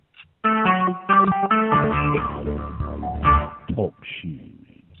Talk shoes.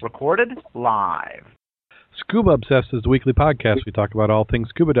 Recorded live. Scuba Obsessed is the weekly podcast. We talk about all things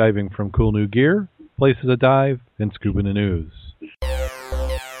scuba diving, from cool new gear, places to dive, and scuba in the news.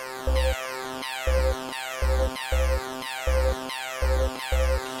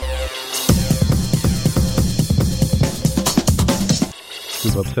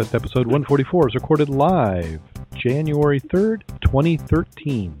 Scuba Obsessed episode 144 is recorded live January 3rd,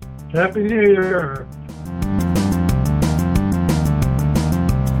 2013. Happy New Year!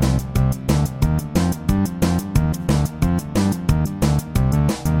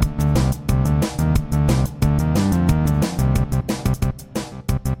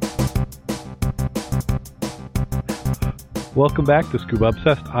 Welcome back to Scuba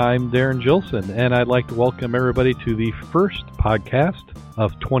Obsessed. I'm Darren Gilson, and I'd like to welcome everybody to the first podcast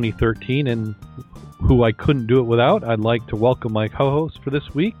of 2013, and who I couldn't do it without. I'd like to welcome my co-host for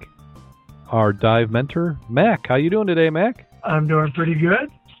this week, our dive mentor, Mac. How you doing today, Mac? I'm doing pretty good.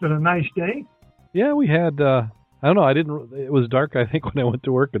 It's been a nice day. Yeah, we had, I don't know, it was dark, I think, when I went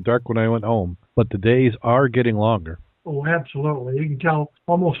to work, and dark when I went home, but the days are getting longer. Oh, absolutely. You can tell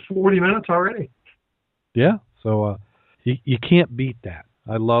almost 40 minutes already. Yeah, so you can't beat that.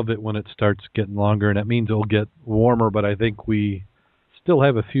 I love it when it starts getting longer, and that means it'll get warmer, but I think we still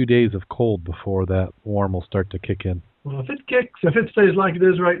have a few days of cold before that warm will start to kick in. Well, if it stays like it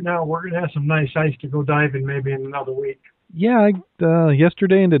is right now, we're going to have some nice ice to go diving maybe in another week. Yeah,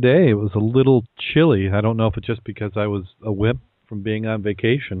 yesterday and today it was a little chilly. I don't know if it's just because I was a wimp from being on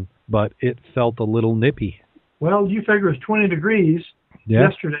vacation, but it felt a little nippy. Well, you figure it's 20 degrees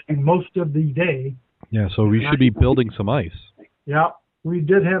yesterday most of the day. Yeah, so we should be building some ice. Yeah, we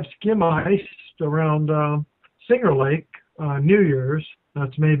did have skim ice around Singer Lake New Year's.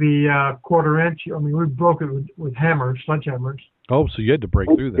 That's maybe a quarter inch. I mean, we broke it with hammers, sledgehammers. Oh, so you had to break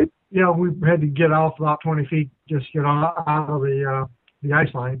through that. Yeah, we had to get off about 20 feet, just get out of the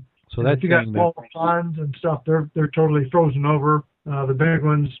ice line. So that's if you got small ponds and stuff, they're totally frozen over. The big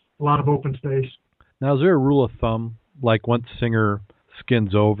ones, a lot of open space. Now, is there a rule of thumb, like once Singer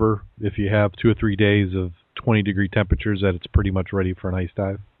skins over, if you have 2 or 3 days of 20-degree temperatures, that it's pretty much ready for an ice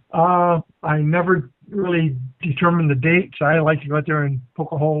dive? I never really determined the dates. I like to go out there and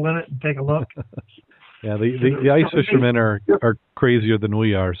poke a hole in it and take a look. Yeah, the ice fishermen are crazier than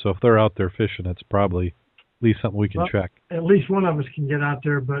we are, so if they're out there fishing, it's probably at least something we can check. At least one of us can get out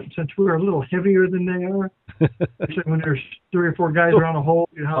there, but since we're a little heavier than they are, when there's 3 or 4 guys around a hole,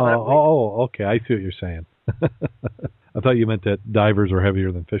 you know how that works. Oh, okay, I see what you're saying. I thought you meant that divers are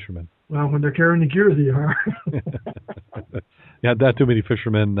heavier than fishermen. Well, when they're carrying the gear, they are. Yeah, not too many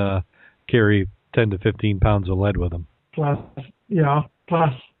fishermen carry 10 to 15 pounds of lead with them. Plus. Yeah,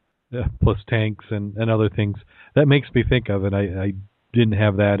 plus tanks and other things. That makes me think of, and I didn't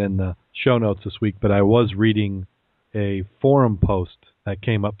have that in the show notes this week, but I was reading a forum post that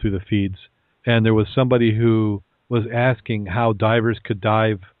came up through the feeds, and there was somebody who was asking how divers could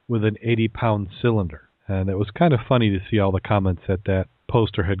dive with an 80-pound cylinder. And it was kind of funny to see all the comments that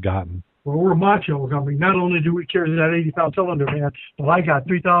poster had gotten. Well, we're a macho company. Not only do we carry that 80-pound cylinder, man, but I got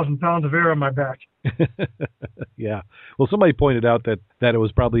 3,000 pounds of air on my back. Yeah. Well, somebody pointed out that it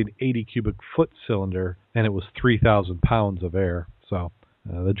was probably an 80 cubic foot cylinder, and it was 3,000 pounds of air. So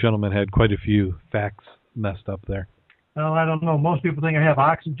the gentleman had quite a few facts messed up there. Well, I don't know. Most people think I have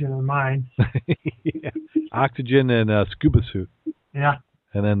oxygen in mine. Yeah. Oxygen and a scuba suit. Yeah.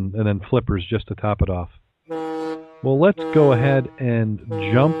 And then flippers just to top it off. Well, let's go ahead and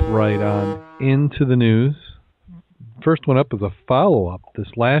jump right on into the news. First one up is a follow-up. This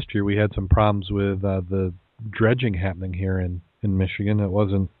last year we had some problems with the dredging happening here in Michigan. It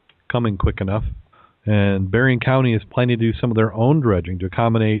wasn't coming quick enough. And Berrien County is planning to do some of their own dredging to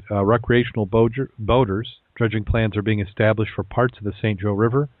accommodate recreational boaters. Dredging plans are being established for parts of the St. Joe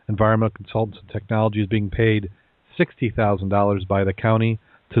River. Environmental Consultants and Technology is being paid $60,000 by the county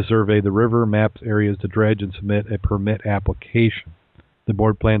to survey the river, map areas to dredge, and submit a permit application. The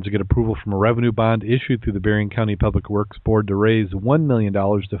board plans to get approval from a revenue bond issued through the Berrien County Public Works Board to raise $1 million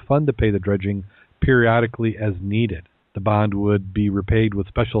to fund to pay the dredging periodically as needed. The bond would be repaid with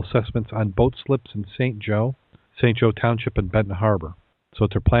special assessments on boat slips in St. Joe Township, and Benton Harbor. So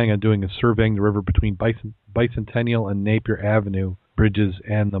what they're planning on doing is surveying the river between Bicentennial and Napier Avenue bridges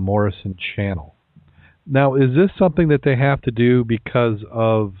and the Morrison Channel. Now, is this something that they have to do because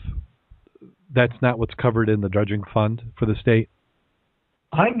of that's not what's covered in the dredging fund for the state?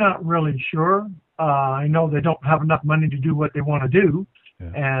 I'm not really sure. I know they don't have enough money to do what they want to do.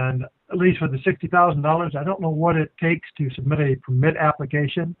 Yeah. And at least for the $60,000, I don't know what it takes to submit a permit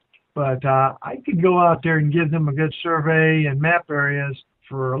application. But I could go out there and give them a good survey and map areas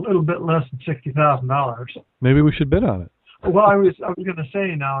for a little bit less than $60,000. Maybe we should bid on it. Well, I was going to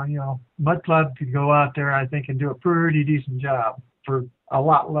say now, Mud Club could go out there, I think, and do a pretty decent job for a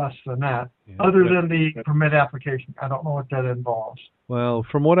lot less than that, other than the permit application. I don't know what that involves. Well,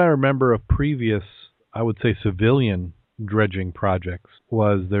 from what I remember of previous, I would say, civilian dredging projects,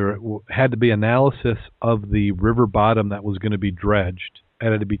 was there had to be analysis of the river bottom that was going to be dredged.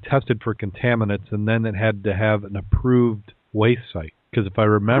 It had to be tested for contaminants, and then it had to have an approved waste site. Because if I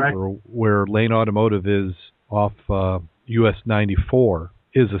remember, where Lane Automotive is off US 94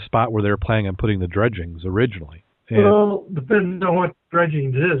 is a spot where they're planning on putting the dredgings originally. And well, depending on what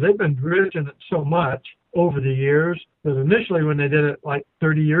dredging it is, they've been dredging it so much over the years that initially when they did it like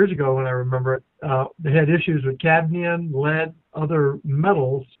 30 years ago, when I remember it, they had issues with cadmium, lead, other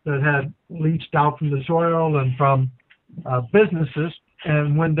metals that had leached out from the soil and from businesses.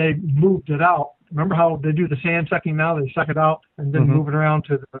 And when they moved it out, remember how they do the sand sucking now? They suck it out and then move it around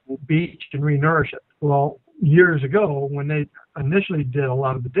to the beach and re-nourish it. Well, years ago, when they initially did a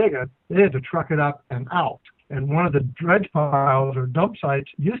lot of the digging, they had to truck it up and out. And one of the dredge piles or dump sites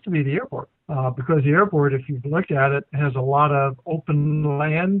used to be the airport, because the airport, if you've looked at it, has a lot of open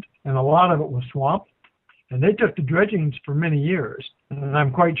land and a lot of it was swamp. And they took the dredgings for many years. And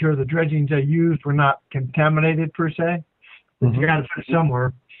I'm quite sure the dredgings they used were not contaminated per se. But you got to put it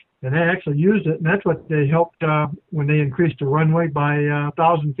somewhere. And they actually used it, and that's what they helped when they increased the runway by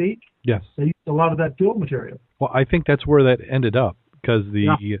 1,000 feet. yes. They used a lot of that fill material. Well, I think that's where that ended up, because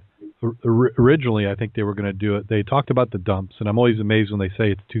originally I think they were going to do it. They talked about the dumps, and I'm always amazed when they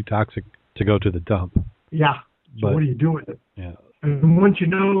say it's too toxic to go to the dump. Yeah. So But- what do you do with it? Yeah. And once you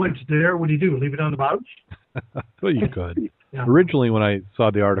know it's there, what do? Leave it on the bottom? Well, you could. Yeah. Originally, when I saw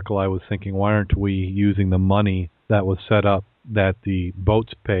the article, I was thinking, why aren't we using the money that was set up that the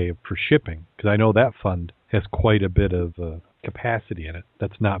boats pay for shipping? Because I know that fund has quite a bit of capacity in it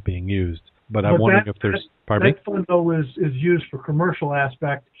that's not being used. But I'm wondering if there's... Pardon me? That fund, though, is used for commercial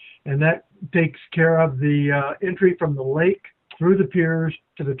aspect, and that takes care of the entry from the lake through the piers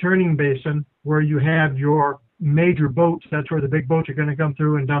to the turning basin where you have your major boats. That's where the big boats are going to come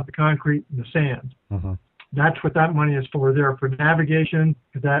through and dump the concrete and the sand. Mm-hmm. That's what that money is for. There for navigation.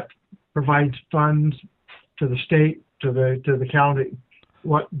 That provides funds to the state, to the county.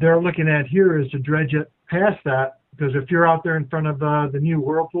 What they're looking at here is to dredge it past that, because if you're out there in front of the new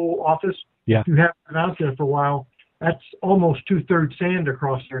Whirlpool office, Yeah. if you haven't been out there for a while, that's almost 2/3 sand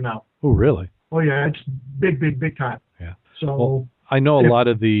across there now. Oh, really? Oh yeah, it's big time. Yeah. So Well, I know a lot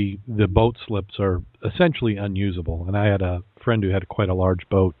of the boat slips are essentially unusable, and I had a friend who had quite a large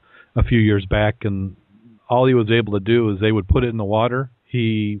boat a few years back, and all he was able to do is they would put it in the water.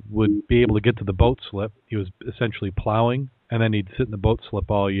 He would be able to get to the boat slip. He was essentially plowing, and then he'd sit in the boat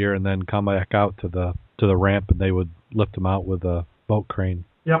slip all year and then come back out to the ramp, and they would lift him out with a boat crane.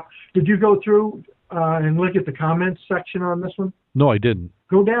 Yep. Did you go through and look at the comments section on this one? No, I didn't.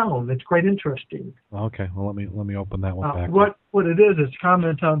 Go down. It's quite interesting. Okay, well let me open that one back. What it is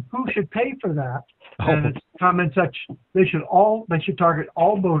comments on who should pay for that, and it's comments that they should target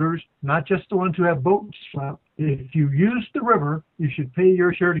all boaters, not just the ones who have boats. If you use the river, you should pay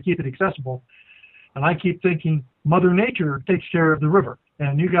your share to keep it accessible. And I keep thinking Mother Nature takes care of the river,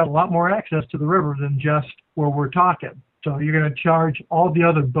 and you got a lot more access to the river than just where we're talking. So you're going to charge all the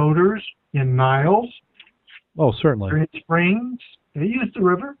other boaters in Niles, Oh, certainly. Great Springs. They use the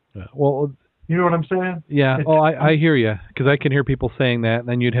river. Yeah. Well, You know what I'm saying? yeah. I hear you, because I can hear people saying that, and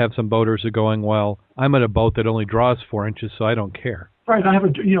then you'd have some boaters who are going, well, I'm in a boat that only draws 4 inches, so I don't care. Right, I have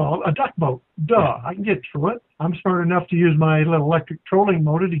a duck boat. Duh, I can get through it. I'm smart enough to use my little electric trolling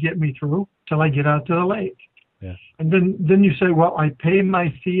motor to get me through till I get out to the lake. Yeah. And then you say, well, I pay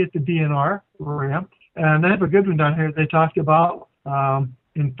my fee at the DNR ramp, and they have a good one down here. They talked about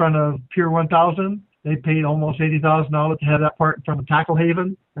in front of Pier 1000. They paid almost $80,000 to have that part in front of Tackle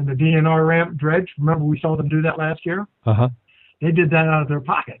Haven and the DNR ramp dredge. Remember we saw them do that last year? Uh-huh. They did that out of their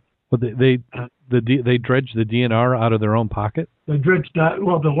pocket. But they dredged the DNR out of their own pocket? They dredged that,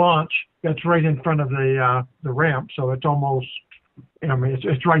 the launch that's right in front of the ramp, so it's almost,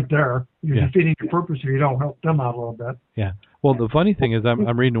 it's right there. You're defeating your purpose if you don't help them out a little bit. Yeah. Well, the funny thing is,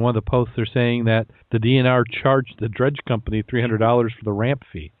 I'm reading one of the posts. They're saying that the DNR charged the dredge company $300 for the ramp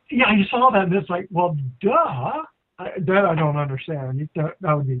fee. Yeah, you saw that, and it's like, well, duh. That I don't understand.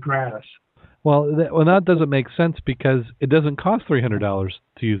 That would be gratis. Well, that doesn't make sense, because it doesn't cost $300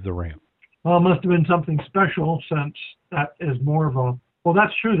 to use the ramp. Well, it must have been something special, since that is more of a... Well,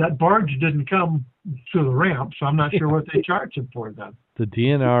 that's true. That barge didn't come to the ramp, so I'm not sure what they charged it for then. The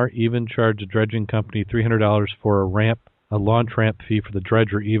DNR even charged the dredging company $300 for a launch ramp fee for the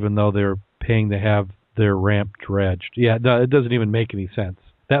dredger, even though they're paying to have their ramp dredged. Yeah, no, it doesn't even make any sense.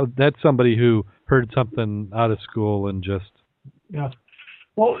 That's somebody who heard something out of school and just... Yeah.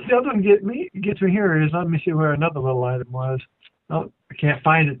 Well, the other one gets me here is, let me see where another little item was. Oh, I can't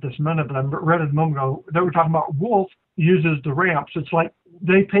find it this minute, but I read it a moment ago. They were talking about Wolf uses the ramps. It's like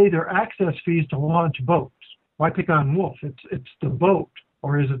they pay their access fees to launch boats. Why pick on Wolf? It's the boat,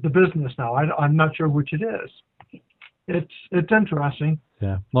 or is it the business now? I'm not sure which it is. It's interesting.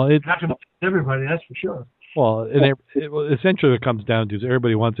 Yeah. Well, it's not going to everybody, that's for sure. Well, essentially what it comes down to is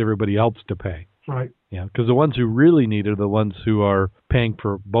everybody wants everybody else to pay. Right. Yeah, because the ones who really need it are the ones who are paying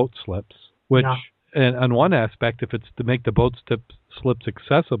for boat slips, which, and on one aspect, if it's to make the boat slips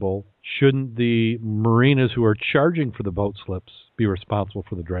accessible, shouldn't the marinas who are charging for the boat slips be responsible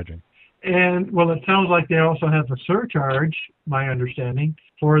for the dredging? And, well, it sounds like they also have a surcharge, my understanding,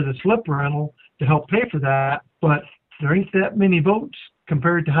 for the slip rental to help pay for that, but there ain't that many boats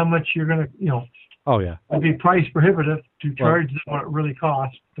compared to how much you're going to, Oh, yeah. It'd be price prohibitive to charge them what it really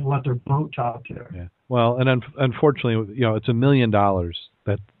costs to let their boats out there. Yeah. Well, and unfortunately, it's $1 million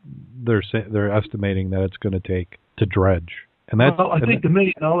that they're estimating that it's going to take to dredge. And that's, I think the $1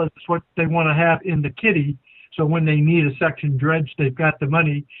 million is what they want to have in the kitty, so when they need a section dredged, they've got the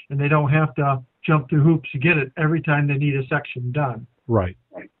money, and they don't have to jump through hoops to get it every time they need a section done. Right.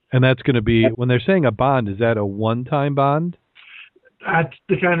 And that's going to be, when they're saying a bond, is that a one-time bond? That's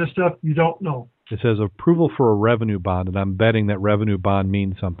the kind of stuff you don't know. It says approval for a revenue bond, and I'm betting that revenue bond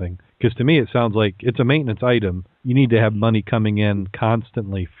means something. Because to me, it sounds like it's a maintenance item. You need to have money coming in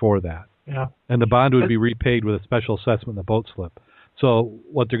constantly for that. Yeah. And the bond would be repaid with a special assessment in the boat slip. So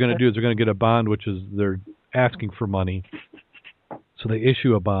what they're going to do is they're going to get a bond, which is they're asking for money. So they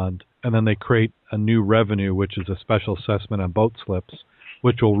issue a bond, and then they create a new revenue, which is a special assessment on boat slips,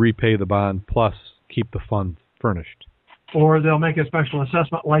 which will repay the bond plus keep the fund furnished. Or they'll make a special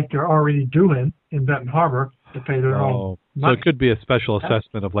assessment like they're already doing in Benton Harbor to pay their own money. So it could be a special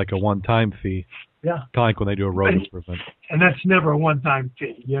assessment of like a one-time fee. Yeah. Kind of like when they do a road improvement. And that's never a one-time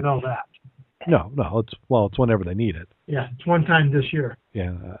fee. You know that. No. It's whenever they need it. Yeah, it's one time this year.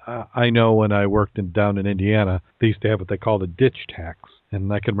 Yeah. I know when I worked down in Indiana, they used to have what they called a ditch tax.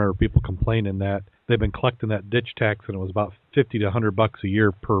 And I can remember people complaining that they've been collecting that ditch tax, and it was about $50 to $100 a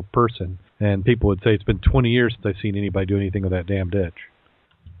year per person. And people would say it's been 20 years since I've seen anybody do anything with that damn ditch.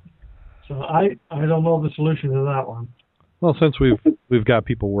 So I don't know the solution to that one. Well, since we've got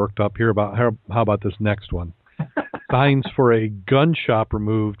people worked up here about how about this next one? Signs for a gun shop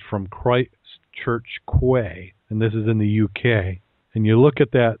removed from Christchurch Quay, and this is in the UK. And you look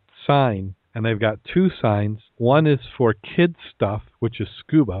at that sign, and they've got two signs. One is for kids stuff, which is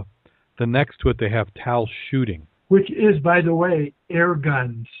scuba. The next to it, they have Tal shooting. Which is, by the way, air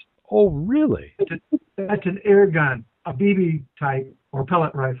guns. Oh, really? That's an air gun, a BB type or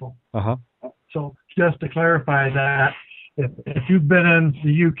pellet rifle. Uh-huh. So just to clarify that, if you've been in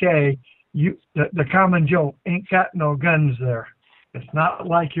the UK, the common Joe ain't got no guns there. It's not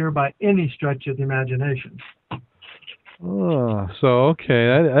like you're by any stretch of the imagination. Oh, so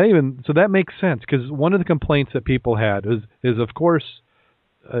okay, so that makes sense, because one of the complaints that people had is of course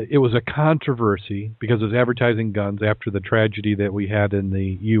it was a controversy because it was advertising guns after the tragedy that we had in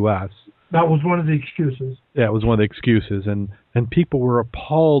the U.S. That was one of the excuses. Yeah, it was one of the excuses, and people were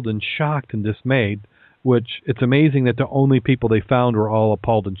appalled and shocked and dismayed. Which it's amazing that the only people they found were all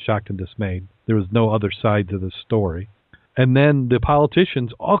appalled and shocked and dismayed. There was no other side to the story. And then the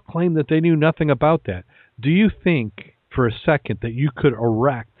politicians all claimed that they knew nothing about that. Do you think for a second that you could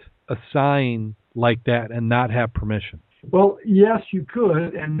erect a sign like that and not have permission? Well, yes, you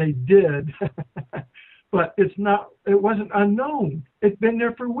could, and they did. But it wasn't unknown. It's been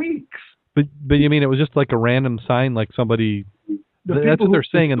there for weeks. But you mean it was just like a random sign, like somebody... That's what they're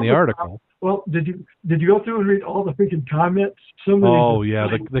saying in the article. Well, did you go through and read all the freaking comments? Oh yeah,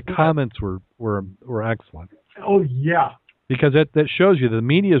 the comments were excellent. Oh yeah. Because that shows you the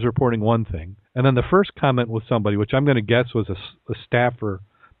media is reporting one thing, and then the first comment was somebody, which I'm going to guess was a staffer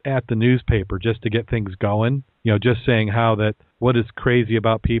at the newspaper, just to get things going. Just saying how that what is crazy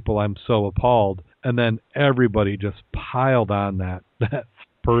about people, I'm so appalled, and then everybody just piled on that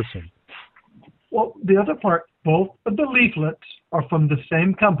person. Well, the other part, both of the leaflets are from the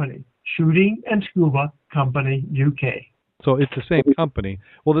same company, Shooting and Scuba Company, UK. So it's the same company.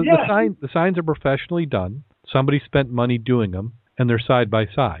 Well, the signs are professionally done. Somebody spent money doing them, and they're side by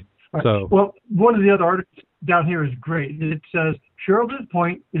side. Right. So, well, one of the other articles down here is great. It says, Sherald's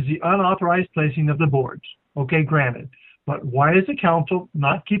point is the unauthorized placing of the boards. Okay, granted. But why is the council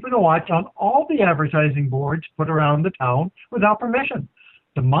not keeping a watch on all the advertising boards put around the town without permission?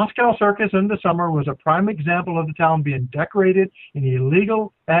 The Moscow Circus in the summer was a prime example of the town being decorated in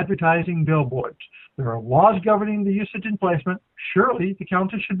illegal advertising billboards. There are laws governing the usage and placement. Surely the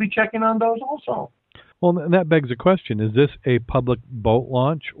county should be checking on those also. Well, and that begs the question, is this a public boat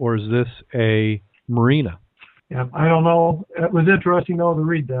launch or is this a marina? Yeah, I don't know. It was interesting, though, to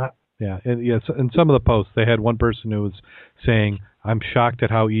read that. Yeah, and yes, in some of the posts, they had one person who was saying, I'm shocked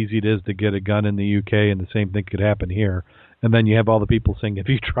at how easy it is to get a gun in the UK, and the same thing could happen here. And then you have all the people saying, have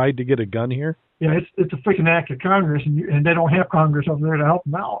you tried to get a gun here? Yeah, it's a freaking act of Congress, and they don't have Congress over there to help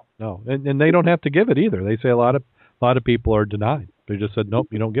them out. No, and they don't have to give it either. They say a lot of people are denied. They just said, nope,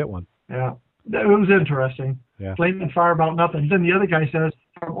 you don't get one. Yeah, it was interesting. Yeah. Flaming fire about nothing. Then the other guy says,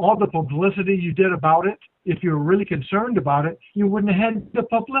 from all the publicity you did about it, if you were really concerned about it, you wouldn't have had the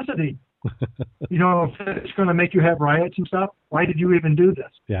publicity. You know, if it's going to make you have riots and stuff, why did you even do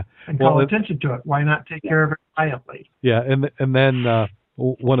this? Yeah. And call attention to it. Why not take care of it quietly? Yeah, and then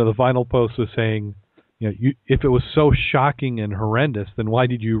one of the final posts was saying, you know, if it was so shocking and horrendous, then why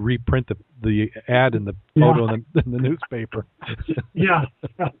did you reprint the ad and the photo in the newspaper? Yeah,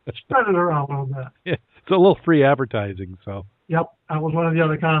 spread it around a little bit. Yeah, it's a little free advertising, so. Yep, that was one of the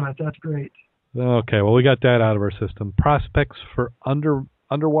other comments. That's great. Okay, well, we got that out of our system. Prospects for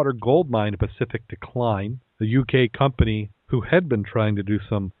underwater gold mine in Pacific decline. The UK company who had been trying to do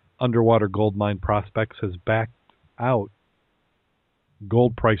some underwater gold mine prospects has backed out.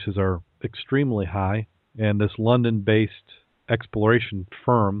 Gold prices are extremely high, and this London-based exploration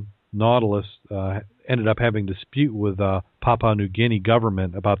firm, Nautilus, ended up having a dispute with Papua New Guinea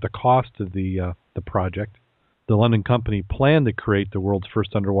government about the cost of the project. The London company planned to create the world's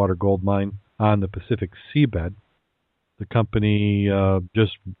first underwater gold mine on the Pacific seabed. The company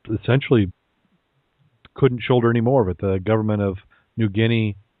just essentially couldn't shoulder any more of it. The government of New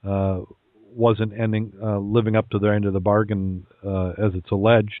Guinea wasn't living up to their end of the bargain, as it's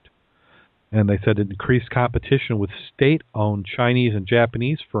alleged. And they said increased competition with state-owned Chinese and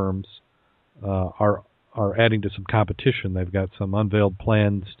Japanese firms are adding to some competition. They've got some unveiled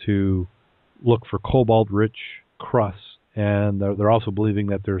plans to look for cobalt-rich crusts, and they're also believing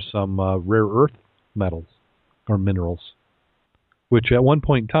that there's some rare earth metals or minerals, which at one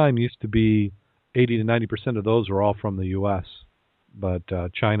point in time used to be 80 to 90% of those were all from the U.S., but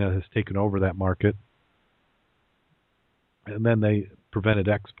China has taken over that market, and then they prevented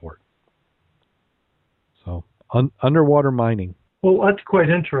export. So underwater mining. Well, that's quite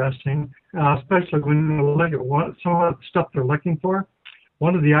interesting, especially when you look at some of the stuff they're looking for.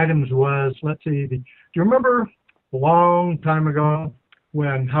 One of the items was, let's see, do you remember a long time ago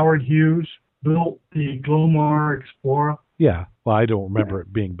when Howard Hughes built the Glomar Explorer? Yeah, well, I don't remember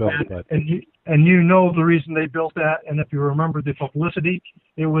it being built, but and you know the reason they built that, and if you remember the publicity,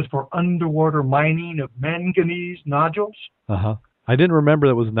 it was for underwater mining of manganese nodules. I didn't remember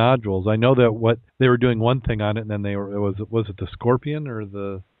that it was nodules. I know that what they were doing one thing on it, and then was it the Scorpion or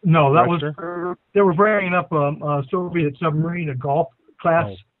the? No, that was they were bringing up a Soviet submarine, a Gulf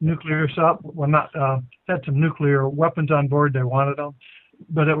class nuclear sub. Well, not had some nuclear weapons on board. They wanted them,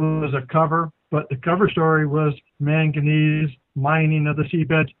 but it was a cover. But the cover story was manganese mining of the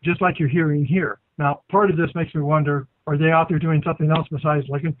seabed, just like you're hearing here. Now, part of this makes me wonder: are they out there doing something else besides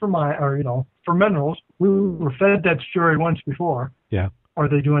looking for for minerals? We were fed that story once before. Yeah. Are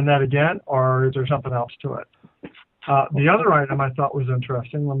they doing that again, or is there something else to it? The other item I thought was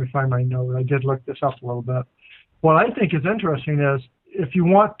interesting. Let me find my note. I did look this up a little bit. What I think is interesting is if you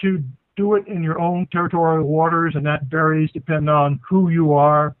want to do it in your own territorial waters, and that varies depending on who you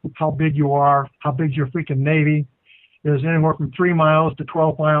are, how big's your freaking Navy, is anywhere from 3 miles to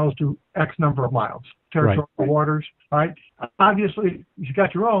 12 miles to X number of miles. Territorial waters, right? Obviously, if you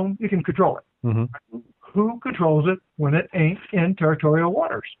got your own, you can control it. Mm-hmm. Who controls it when it ain't in territorial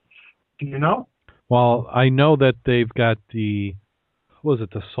waters? Do you know? Well, I know that they've got the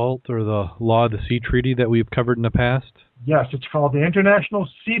SALT or the Law of the Sea Treaty that we've covered in the past? Yes, it's called the International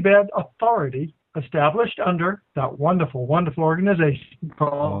Seabed Authority, established under that wonderful, wonderful organization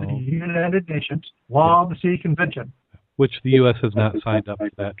called the United Nations Law of the Sea Convention. Which the U.S. has not signed up to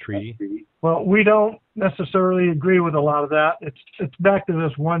that treaty. Well, we don't necessarily agree with a lot of that. It's back to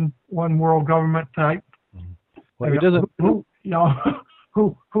this one world government type. Well, it doesn't.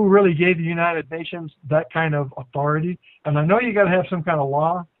 Who really gave the United Nations that kind of authority? And I know you got to have some kind of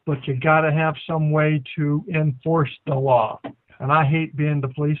law, but you got to have some way to enforce the law. And I hate being the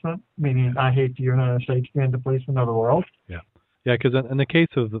policeman, meaning I hate the United States being the policeman of the world. Yeah, because in the case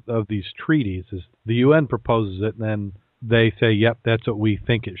of these treaties, is the UN proposes it, and then they say, "Yep, that's what we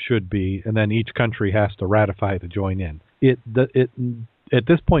think it should be," and then each country has to ratify to join in. It at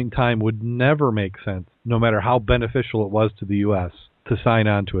this point in time would never make sense, no matter how beneficial it was to the U.S., to sign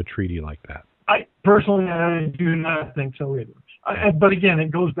on to a treaty like that. I personally do not think so either. But again, it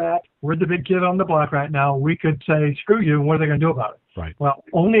goes back, we're the big kid on the block right now. We could say, screw you, and what are they going to do about it? Right. Well,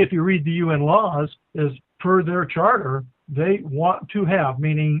 only if you read the UN laws is per their charter, they want to have,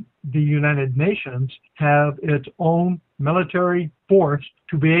 meaning the United Nations, have its own military force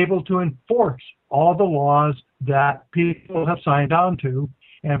to be able to enforce all the laws that people have signed on to.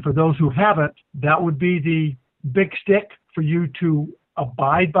 And for those who haven't, that would be the big stick for you to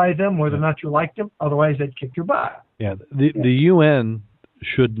abide by them, whether or not you like them. Otherwise, they'd kick your butt. Yeah, the UN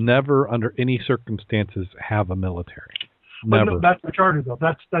should never, under any circumstances, have a military. Never. No, that's the charter, though.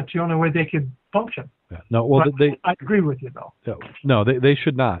 That's the only way they could function. Yeah. No, well, I agree with you, though. No, they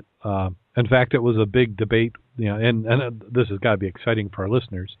should not. In fact, it was a big debate, and this has got to be exciting for our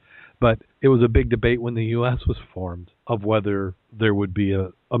listeners, but it was a big debate when the U.S. was formed of whether there would be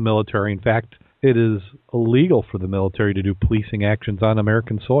a military. In fact, it is illegal for the military to do policing actions on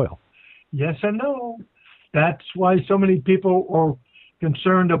American soil. Yes and no. That's why so many people are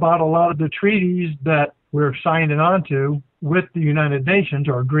concerned about a lot of the treaties that we're signing on to with the United Nations,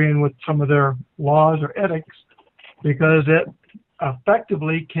 or agreeing with some of their laws or ethics, because it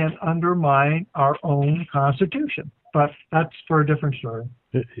effectively can undermine our own Constitution. But that's for a different story.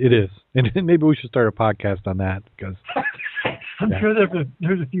 It is. And maybe we should start a podcast on that, because I'm sure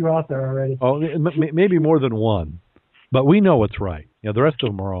there's a few out there already. Oh, maybe more than one. But we know what's right. The rest of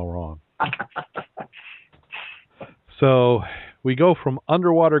them are all wrong. So we go from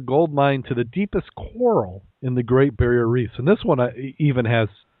underwater gold mine to the deepest coral in the Great Barrier Reef. And this one even has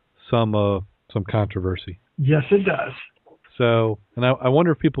some controversy. Yes, it does. So, and I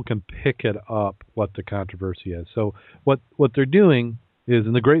wonder if people can pick it up, what the controversy is. So what they're doing is,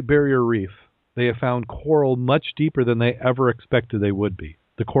 in the Great Barrier Reef, they have found coral much deeper than they ever expected they would be.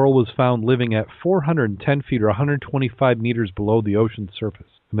 The coral was found living at 410 feet or 125 meters below the ocean's surface.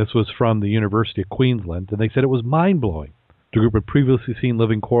 And this was from the University of Queensland. And they said it was mind-blowing. The group had previously seen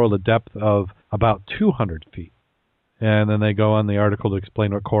living coral at a depth of about 200 feet. And then they go on the article to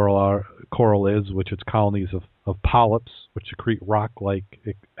explain what coral is, which is colonies of polyps, which secrete rock-like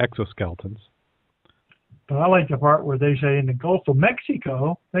exoskeletons. But I like the part where they say in the Gulf of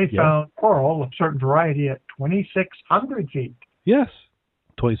Mexico, they found coral of a certain variety at 2,600 feet. Yes,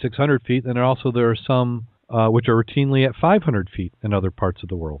 2,600 feet. And also there are some which are routinely at 500 feet in other parts of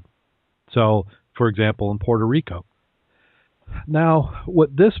the world. So, for example, in Puerto Rico. Now,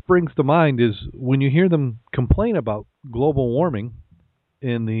 what this brings to mind is when you hear them complain about global warming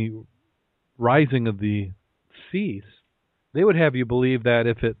in the rising of the seas, they would have you believe that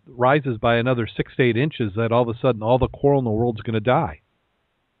if it rises by another 6 to 8 inches, that all of a sudden all the coral in the world is going to die.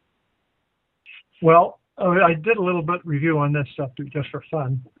 Well, I did a little bit review on this stuff just for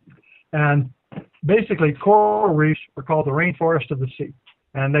fun. And basically, coral reefs are called the rainforest of the sea.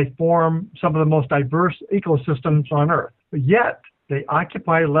 And they form some of the most diverse ecosystems on Earth. But yet, they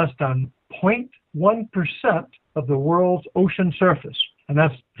occupy less than 0.1% of the world's ocean surface. And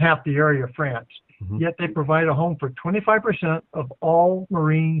that's half the area of France. Mm-hmm. Yet they provide a home for 25% of all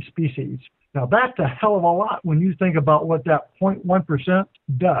marine species. Now, that's a hell of a lot when you think about what that 0.1%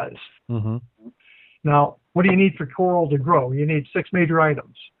 does. Mm-hmm. Now, what do you need for coral to grow? You need 6 major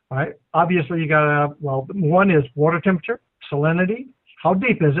items. Right? Obviously, you got to have, one is water temperature, salinity, how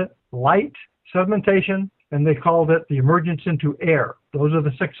deep is it, light, sedimentation, and they called it the emergence into air. Those are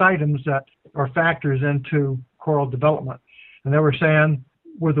the 6 items that are factors into coral development. And they were saying,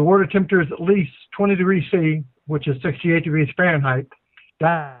 where the water temperature is at least 20 degrees C, which is 68 degrees Fahrenheit,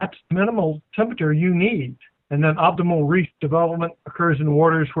 that's the minimal temperature you need. And then optimal reef development occurs in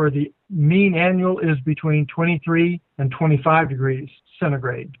waters where the mean annual is between 23 and 25 degrees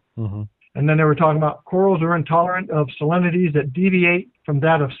centigrade. Mm-hmm. And then they were talking about corals are intolerant of salinities that deviate from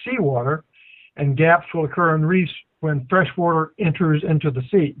that of seawater, and gaps will occur in reefs when fresh water enters into the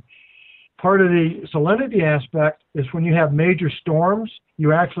sea. Part of the salinity aspect is when you have major storms,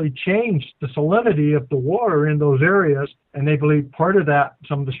 you actually change the salinity of the water in those areas, and they believe part of that,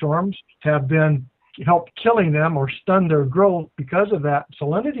 some of the storms, have been helped killing them or stun their growth because of that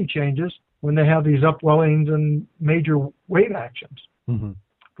salinity changes when they have these upwellings and major wave actions. Mm-hmm.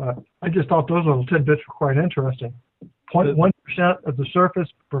 But I just thought those little tidbits were quite interesting. 0.1% of the surface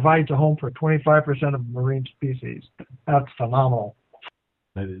provides a home for 25% of marine species. That's phenomenal.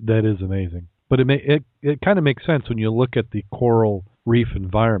 That is amazing. But it kind of makes sense when you look at the coral reef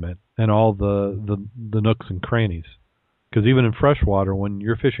environment and all the nooks and crannies. Because even in freshwater, when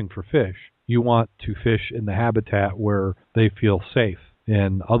you're fishing for fish, you want to fish in the habitat where they feel safe.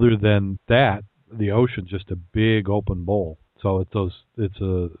 And other than that, the ocean's just a big open bowl. So it's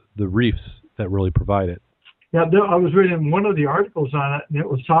the reefs that really provide it. Yeah, I was reading one of the articles on it, and it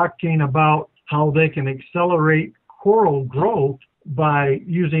was talking about how they can accelerate coral growth by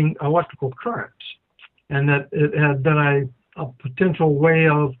using electrical currents, and that it had been a potential way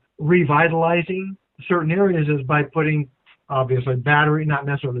of revitalizing certain areas is by putting, obviously, not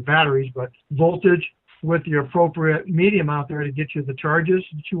necessarily batteries, but voltage with the appropriate medium out there to get you the charges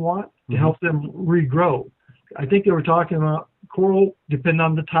that you want to help them regrow. I think they were talking about coral, depending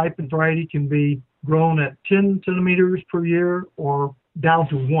on the type and variety, can be grown at 10 centimeters per year or down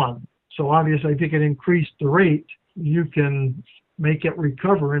to 1. So obviously, if you can increase the rate, you can make it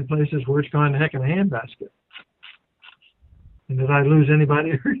recover in places where it's gone to heck in a handbasket. And did I lose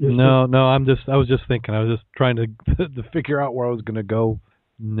anybody? No, I was just thinking. I was just trying to to figure out where I was going to go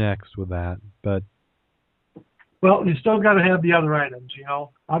next with that. But well, you still got to have the other items.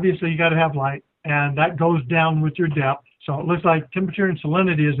 Obviously you got to have light, and that goes down with your depth. So it looks like temperature and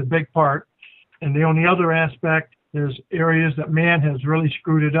salinity is a big part. And the only other aspect is areas that man has really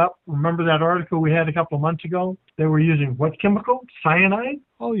screwed it up. Remember that article we had a couple of months ago? They were using what chemical? Cyanide?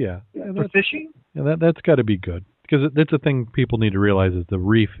 Oh yeah, for fishing. Yeah, that's got to be good. Because that's the thing people need to realize is the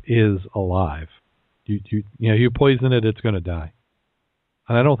reef is alive. You poison it, it's going to die.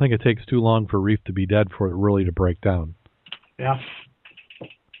 And I don't think it takes too long for a reef to be dead for it really to break down. Yeah.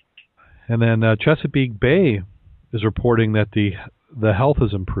 And then Chesapeake Bay is reporting that the health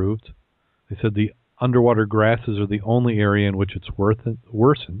has improved. They said the underwater grasses are the only area in which it's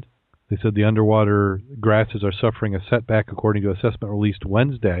worsened. They said the underwater grasses are suffering a setback according to assessment released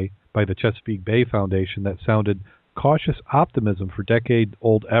Wednesday by the Chesapeake Bay Foundation that sounded cautious optimism for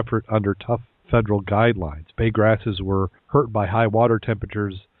decade-old effort under tough federal guidelines. Bay grasses were hurt by high water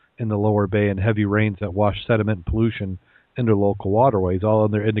temperatures in the lower bay and heavy rains that washed sediment and pollution into local waterways. All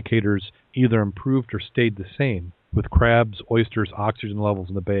other indicators either improved or stayed the same, with crabs, oysters, oxygen levels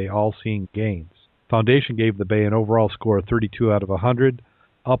in the bay all seeing gains. Foundation gave the bay an overall score of 32 out of 100,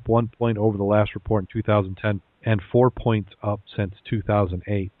 up 1 point over the last report in 2010 and 4 points up since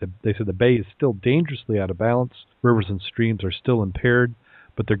 2008. They said the bay is still dangerously out of balance. Rivers and streams are still impaired,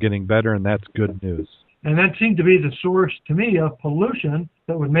 but they're getting better, and that's good news. And that seemed to be the source, to me, of pollution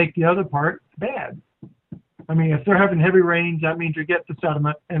that would make the other part bad. I mean, if they're having heavy rains, that means you get the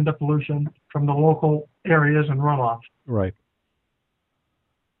sediment and the pollution from the local areas and runoff. Right.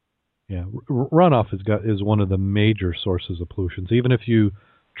 Yeah, runoff is one of the major sources of pollution. Even if you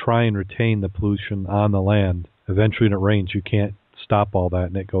try and retain the pollution on the land, eventually when it rains, you can't stop all that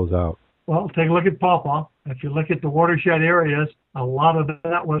and it goes out. Well, take a look at Pawpaw. If you look at the watershed areas, a lot of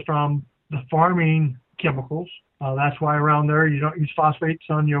that was from the farming chemicals. That's why around there you don't use phosphates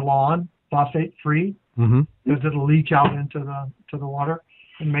on your lawn, phosphate-free, because it'll leach out into the water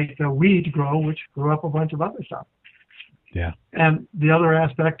and make the weeds grow, which grew up a bunch of other stuff. Yeah. And the other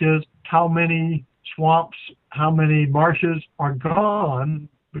aspect is how many swamps, how many marshes are gone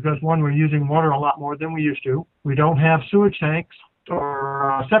because, one, we're using water a lot more than we used to. We don't have sewage tanks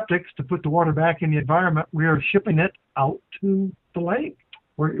or septics to put the water back in the environment. We are shipping it out to the lake.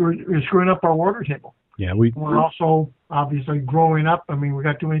 We're screwing up our water table. Yeah, we're also obviously growing up. I mean, we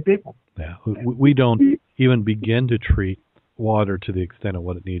got too many people. Yeah, we don't even begin to treat water to the extent of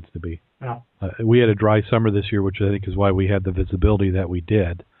what it needs to be. Yeah. We had a dry summer this year, which I think is why we had the visibility that we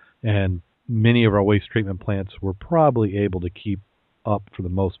did. And many of our waste treatment plants were probably able to keep up for the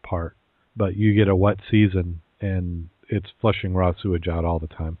most part. But you get a wet season, and it's flushing raw sewage out all the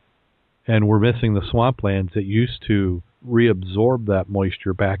time. And we're missing the swamplands that used to reabsorb that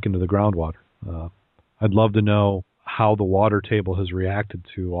moisture back into the groundwater. I'd love to know how the water table has reacted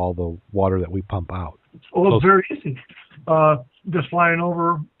to all the water that we pump out. Well, it's very easy. Just flying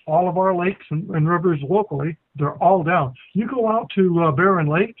over all of our lakes and rivers locally, they're all down. You go out to Barron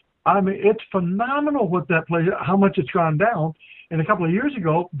Lake, I mean, it's phenomenal what that place, how much it's gone down. And a couple of years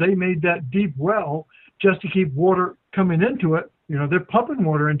ago, they made that deep well just to keep water coming into it. You know, they're pumping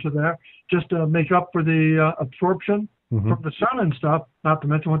water into there just to make up for the absorption from the sun and stuff, not to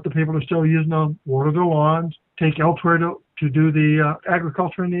mention what the people are still using to water their lawns, take elsewhere to do the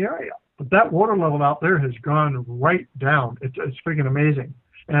agriculture in the area. But that water level out there has gone right down. It's freaking amazing.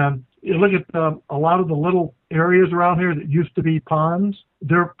 And you look at a lot of the little areas around here that used to be ponds,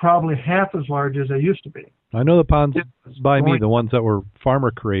 they're probably half as large as they used to be. I know the ponds by me, the ones that were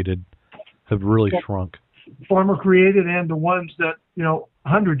farmer created, have really shrunk. Farmer created, and the ones that,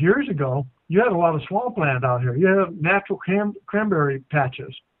 100 years ago, you had a lot of swampland out here. You have natural cranberry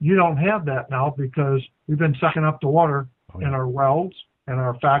patches. You don't have that now because we've been sucking up the water in our wells and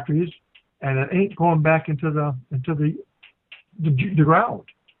our factories, and it ain't going back into the ground.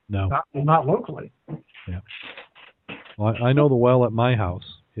 No, not locally. Yeah. Well, I know the well at my house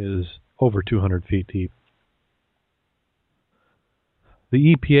is over 200 feet deep.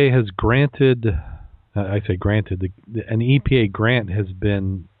 The EPA has granted I say granted, an EPA grant has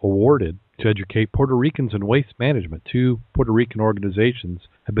been awarded to educate Puerto Ricans in waste management. 2 Puerto Rican organizations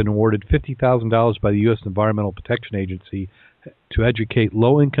have been awarded $50,000 by the U.S. Environmental Protection Agency to educate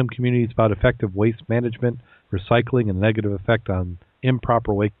low-income communities about effective waste management, recycling, and the negative effect on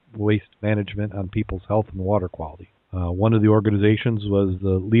improper waste management on people's health and water quality. One of the organizations was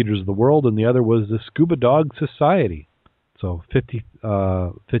the Leaders of the World, and the other was the Scuba Dog Society. So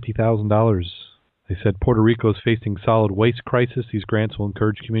 $50,000. They said Puerto Rico is facing solid waste crisis. These grants will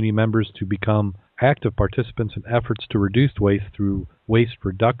encourage community members to become active participants in efforts to reduce waste through waste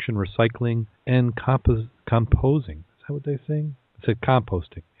reduction, recycling, and composing. Is that what they say? It said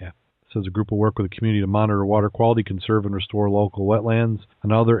composting, yeah. It says a group will work with the community to monitor water quality, conserve and restore local wetlands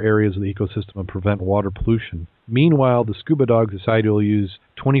and other areas of the ecosystem and prevent water pollution. Meanwhile, the Scuba Dog Society will use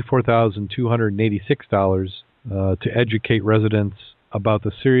 $24,286 to educate residents about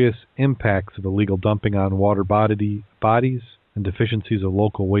the serious impacts of illegal dumping on water bodies and deficiencies of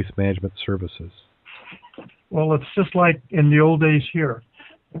local waste management services. Well, it's just like in the old days here.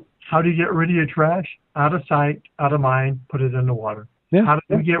 How do you get rid of your trash? Out of sight, out of mind, put it in the water. Yeah. How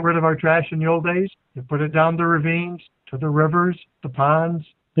did we get rid of our trash in the old days? You put it down the ravines, to the rivers, the ponds.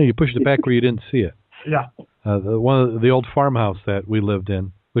 Yeah, you pushed it back where you didn't see it. Yeah. One of the old farmhouse that we lived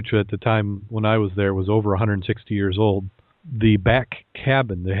in, which at the time when I was there was over 160 years old, the back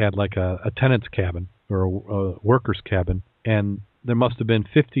cabin, they had like a tenant's cabin or a worker's cabin, and there must have been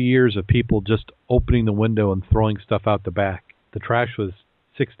 50 years of people just opening the window and throwing stuff out the back. The trash was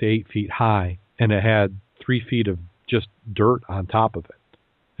 6 to 8 feet high, and it had 3 feet of just dirt on top of it.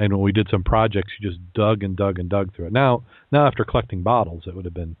 And when we did some projects, you just dug and dug and dug through it. Now after collecting bottles, it would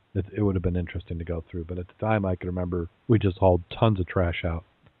have been interesting to go through. But at the time, I can remember we just hauled tons of trash out.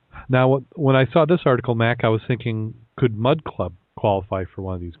 Now, when I saw this article, Mac, I was thinking, could Mud Club qualify for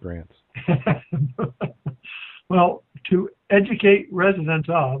one of these grants? Well, to educate residents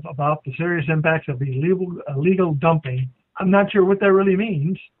about the serious impacts of illegal dumping, I'm not sure what that really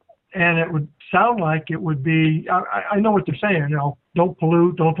means. And it would sound like it would be, I know what they're saying, don't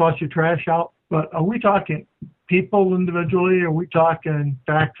pollute, don't toss your trash out. But are we talking people individually? Are we talking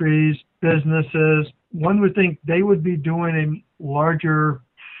factories, businesses? One would think they would be doing a larger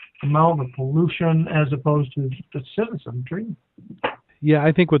amount of pollution as opposed to the citizenry. Yeah,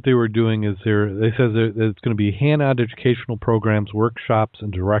 I think what they were doing is they said that it's going to be hand-out educational programs, workshops,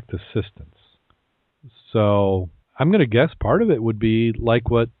 and direct assistance. So I'm going to guess part of it would be like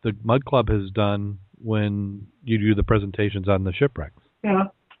what the Mud Club has done when you do the presentations on the shipwrecks. Yeah.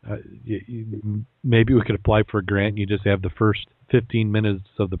 Maybe we could apply for a grant and you just have the first 15 minutes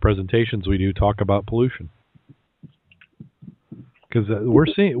of the presentations we do talk about pollution. Because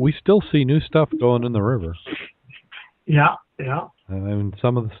we still see new stuff going in the river. Yeah, yeah. I mean,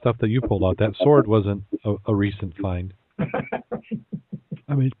 some of the stuff that you pulled out, that sword wasn't a recent find.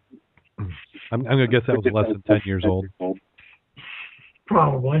 I mean, I'm going to guess that was less than 10 years old.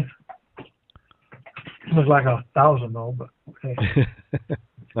 Probably. It was like 1,000 though, but okay.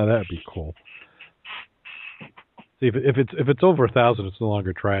 Now that'd be cool. See, if it's over 1,000, it's no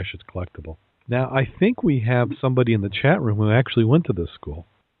longer trash; it's collectible. Now, I think we have somebody in the chat room who actually went to this school.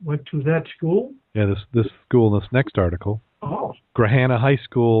 Went to that school? Yeah, this school in this next article. Oh. Grahana High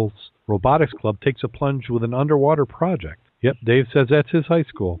School's robotics club takes a plunge with an underwater project. Yep, Dave says that's his high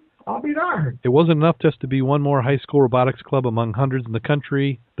school. I'll be darned. It wasn't enough just to be one more high school robotics club among hundreds in the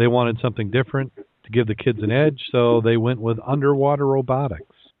country. They wanted something different to give the kids an edge, so they went with underwater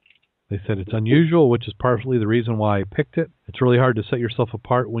robotics. They said it's unusual, which is partially the reason why I picked it. It's really hard to set yourself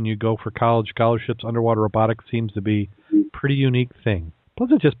apart when you go for college scholarships. Underwater robotics seems to be a pretty unique thing.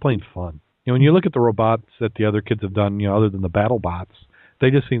 Plus, it's just plain fun. When you look at the robots that the other kids have done, other than the battle bots,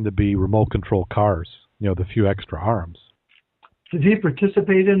 they just seem to be remote control cars, the few extra arms. Did he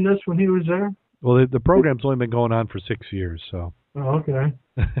participate in this when he was there? Well, the program's only been going on for 6 years, so. Oh, okay.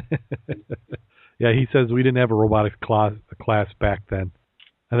 Yeah, he says we didn't have a robotics class back then.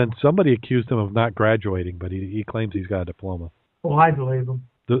 And then somebody accused him of not graduating, but he claims he's got a diploma. Well, I believe him.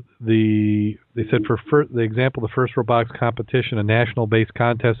 They said for the example, the first robotics competition, a national-based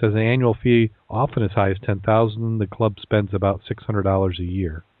contest, has an annual fee often as high as $10,000. The club spends about $600 a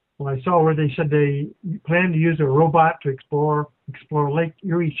year. Well, I saw where they said they plan to use a robot to explore Lake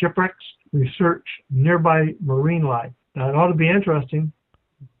Erie shipwrecks, research nearby marine life. Now, it ought to be interesting.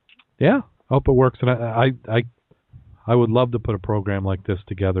 Yeah, I hope it works. And I would love to put a program like this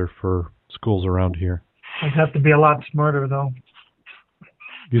together for schools around here. I'd have to be a lot smarter, though.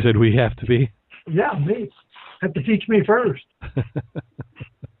 You said we have to be? Yeah, me. Have to teach me first.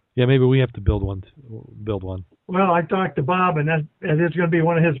 Yeah, maybe we have to build one. Well, I talked to Bob, and that is going to be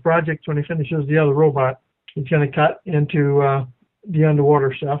one of his projects when he finishes the other robot. He's going to cut into the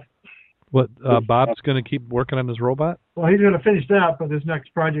underwater stuff. What, Bob's going to keep working on his robot? Well, he's going to finish that, but his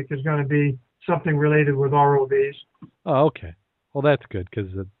next project is going to be something related with ROVs. Oh, okay. Well, that's good, because,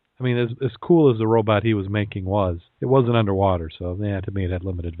 I mean, as cool as the robot he was making was, it wasn't underwater, so, yeah, to me it had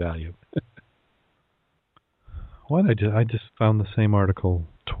limited value. What? I just found the same article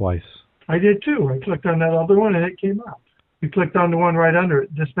twice. I did, too. I clicked on that other one, and it came up. You clicked on the one right under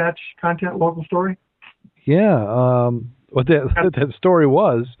it, Dispatch Content Local Story? Yeah, what that story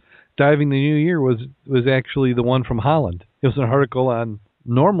was, Diving the New Year was actually the one from Holland. It was an article on,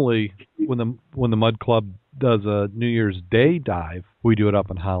 normally when the Mud Club does a New Year's Day dive, we do it up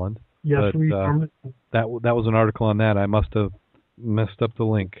in Holland. Yes, but, we that was an article on that. I must have messed up the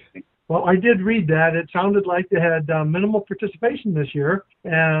link. Well, I did read that. It sounded like they had minimal participation this year,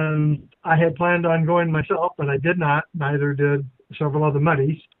 and I had planned on going myself, but I did not. Neither did several other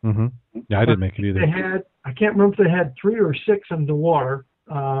muddies. Mm-hmm. Yeah, I didn't make it either. I can't remember if they had 3 or 6 in the water,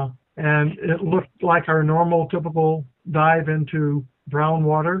 and it looked like our normal, typical dive into brown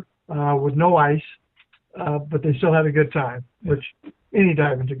water with no ice, but they still had a good time, which any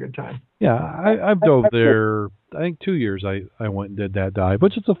diving's a good time. Yeah, I've dove there, I think 2 years I went and did that dive,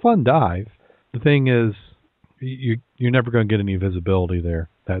 which is a fun dive. The thing is, you're never going to get any visibility there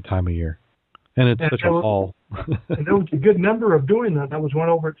that time of year. And it's such a haul. And there was a good number of doing that. That was one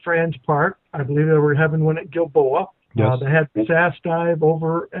over at Franz Park. I believe they were having one at Gilboa. Yes. They had the SAS dive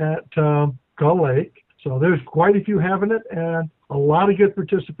over at Gull Lake. So there's quite a few having it, and a lot of good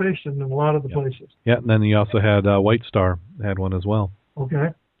participation in a lot of the places. Yeah, and then you also had White Star had one as well.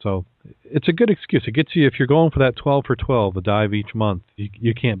 Okay. So it's a good excuse. It gets you, if you're going for that 12 for 12, a dive each month,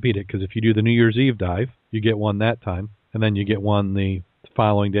 you can't beat it, because if you do the New Year's Eve dive, you get one that time, and then you get one the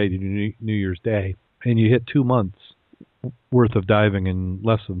following day to do New Year's Day, and you hit 2 months worth of diving in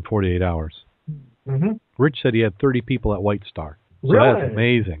less than 48 hours. Mm-hmm. Rich said he had 30 people at White Star. So really? That's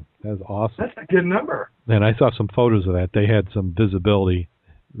amazing. That's awesome. That's a good number. And I saw some photos of that. They had some visibility.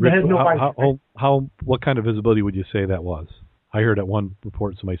 They had no ice. What kind of visibility would you say that was? I heard at one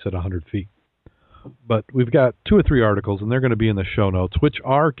report somebody said 100 feet. But we've got 2 or 3 articles, and they're going to be in the show notes, which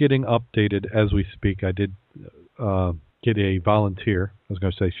are getting updated as we speak. I did get a volunteer. I was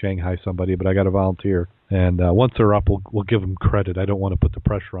going to say Shanghai somebody, but I got a volunteer. And once they're up, we'll give them credit. I don't want to put the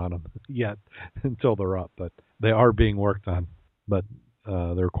pressure on them yet until they're up, but they are being worked on. But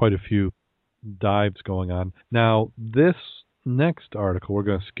there are quite a few dives going on. Now, this next article, we're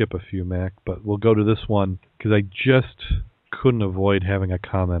going to skip a few, Mac, but we'll go to this one because I just couldn't avoid having a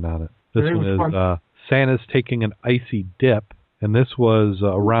comment on it. This one is Santa's taking an icy dip, and this was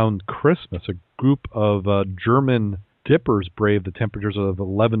around Christmas. A group of German dippers braved the temperatures of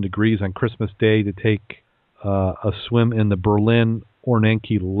 11 degrees on Christmas Day to take a swim in the Berlin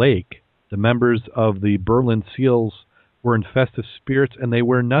Ornanke Lake. The members of the Berlin Seals were in festive spirits, and they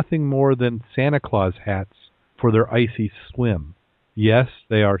wear nothing more than Santa Claus hats for their icy swim. Yes,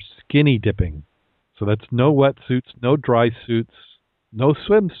 they are skinny dipping. So that's no wetsuits, no dry suits, no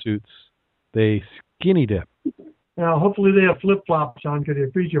swimsuits. They skinny dip. Now, hopefully they have flip-flops on, because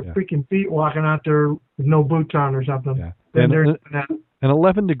they freeze your freaking feet walking out there with no boots on or something. Yeah. And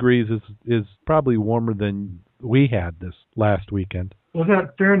 11 degrees is probably warmer than we had this last weekend. Was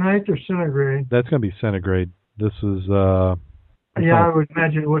that Fahrenheit or centigrade? That's going to be centigrade. This is I would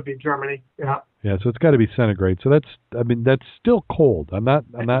imagine it would be Germany. Yeah. Yeah, so it's got to be centigrade. So that's still cold. I'm not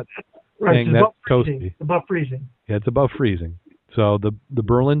right, saying that's toasty. It's above freezing. Yeah, it's above freezing. So the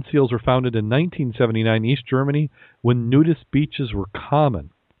Berlin Seals were founded in 1979 East Germany when nudist beaches were common.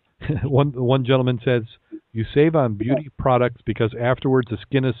 One gentleman says, "You save on beauty products because afterwards the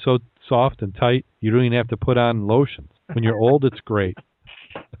skin is so soft and tight you don't even have to put on lotions. When you're old, it's great."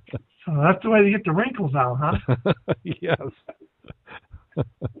 So that's the way to get the wrinkles out, huh? Yes.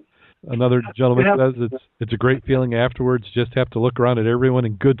 Another gentleman says it's a great feeling afterwards. Just have to look around at everyone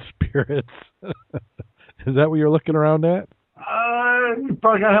in good spirits. Is that what you're looking around at? You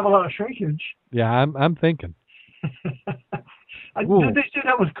probably got to have a lot of shrinkage. Yeah, I'm thinking. Did they say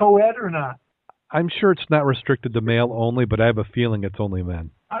that was co-ed or not? I'm sure it's not restricted to male only, but I have a feeling it's only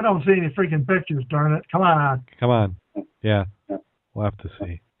men. I don't see any freaking pictures, darn it. Come on. Come on. Yeah, we'll have to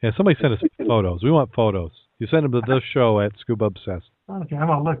see. Yeah, somebody sent us photos. We want photos. You send them to this show at Scuba Obsessed. Okay, I'm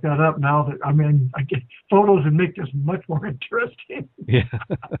going to look that up now. I get photos would make this much more interesting. Yeah.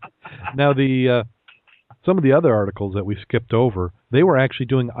 Now, some of the other articles that we skipped over, they were actually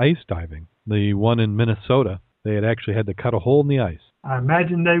doing ice diving. The one in Minnesota, they had actually had to cut a hole in the ice. I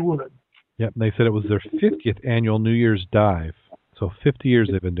imagine they would. Yep, and they said it was their 50th annual New Year's dive. So 50 years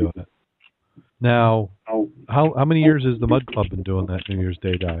they've been doing it. Now, how many years has the Mud Club been doing that New Year's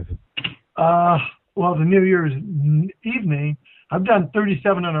Day dive? Well, the New Year's evening, I've done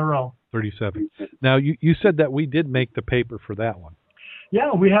 37 in a row. 37. Now, you said that we did make the paper for that one.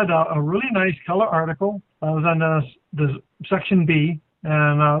 Yeah, we had a really nice color article. I was on the section B,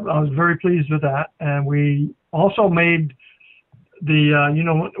 and I was very pleased with that. And we also made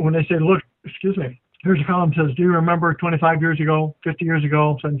the, when they say, look, excuse me, here's a column that says, do you remember 25 years ago, 50 years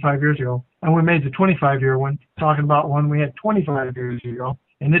ago, 75 years ago? And we made the 25-year one, talking about one we had 25 years ago.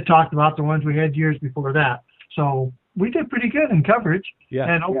 And it talked about the ones we had years before that. So we did pretty good in coverage.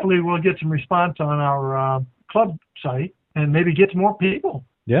 Yeah. And hopefully we'll get some response on our club site and maybe get some more people.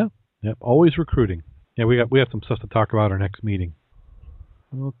 Yeah. Yep. Always recruiting. Yeah, we have some stuff to talk about our next meeting.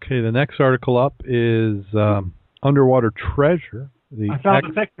 Okay, the next article up is Underwater Treasure. I found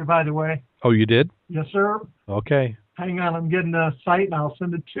the picture, by the way. Oh, you did? Yes, sir. Okay. Hang on, I'm getting the site and I'll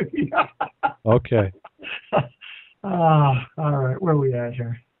send it to you. Okay. All right, where are we at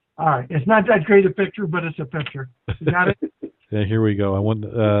here? All right, it's not that great a picture, but it's a picture. You got it? Yeah, here we go. I wonder,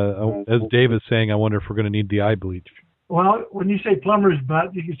 as Dave is saying, I wonder if we're going to need the eye bleach. Well, when you say plumber's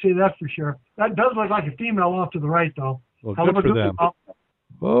butt, you can see that for sure. That does look like a female off to the right, though. Well, good for them.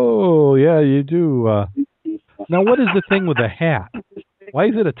 Oh, yeah, you do. Now, what is the thing with the hat? Why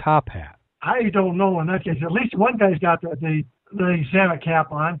is it a top hat? I don't know in that case. At least one guy's got the Santa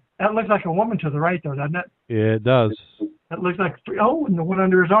cap on. That looks like a woman to the right, though, doesn't it? Yeah, it does. That looks like, and the one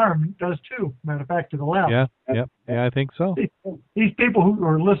under his arm does, too. Matter of fact, to the left. Yeah, I think so. These people who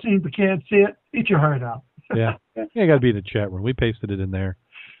are listening but can't see it, eat your heart out. Yeah, you got to be in the chat room. We pasted it in there.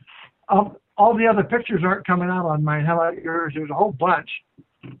 All the other pictures aren't coming out on mine. How about yours? There's a whole bunch.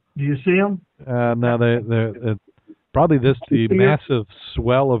 Do you see them? No, they're probably the massive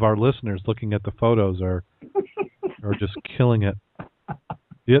swell of our listeners looking at the photos are just killing it.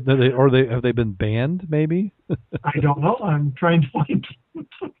 Yeah, have they been banned? Maybe. I don't know. I'm trying to find.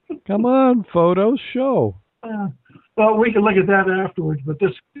 Come on, photos show. Well, we can look at that afterwards, but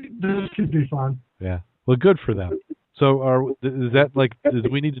this could be fun. Yeah. Well, good for them. So, is that like? Do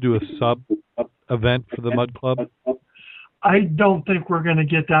we need to do a sub event for the Mud Club? I don't think we're going to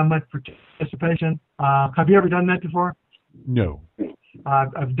get that much participation. Have you ever done that before? No.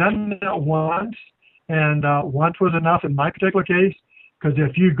 I've done that once, and once was enough in my particular case, because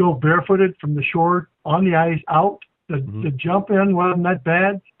if you go barefooted from the shore on the ice out, the jump in wasn't that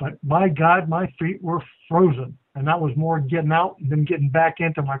bad, but my God, my feet were frozen, and that was more getting out than getting back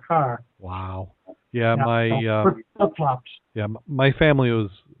into my car. Wow. Yeah, flip-flops. Yeah, my family was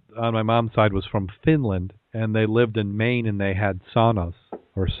on my mom's side was from Finland, and they lived in Maine, and they had saunas,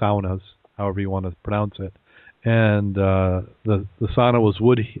 however you want to pronounce it. And the sauna was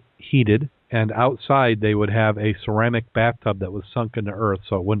wood heated, and outside they would have a ceramic bathtub that was sunk into earth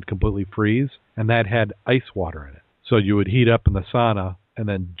so it wouldn't completely freeze, and that had ice water in it. So you would heat up in the sauna and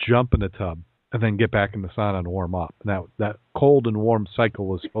then jump in the tub and then get back in the sauna and warm up. Now that cold and warm cycle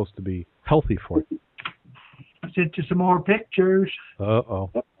was supposed to be healthy for you. Sent you some more pictures.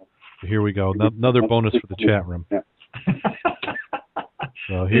 Uh-oh. Here we go. Another bonus for the chat room.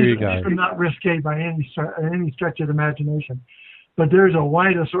 So here you go. These are not risque by any stretch of the imagination. But there's a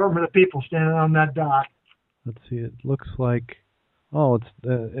wide assortment of people standing on that dock. Let's see. It looks like, it's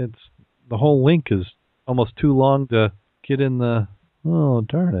the whole link is almost too long to get in the. Oh,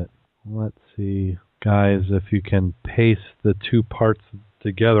 darn it. Let's see, guys. If you can paste the two parts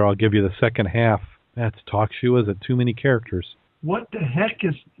together, I'll give you the second half. That's TalkShoe. Is it too many characters? What the heck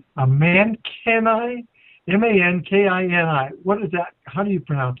is a Mankini? Mankini. What is that? How do you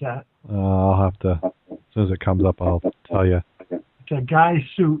pronounce that? I'll have to. As soon as it comes up, I'll tell you. It's a guy's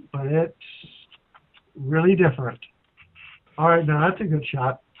suit, but it's really different. All right, now that's a good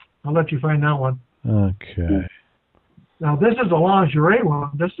shot. I'll let you find that one. Okay. Now this is a lingerie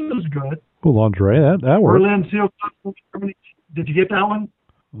one. This is good. Oh, lingerie, that works. Berlin Seal Club, Germany. Did you get that one?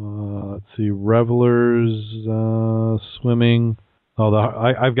 Let's see, Revelers, swimming. Oh,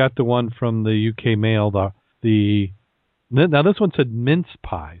 I've got the one from the UK Mail. Now this one said mince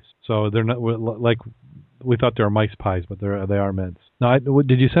pies, so they're not like we thought they were mice pies, but they are mince. Now,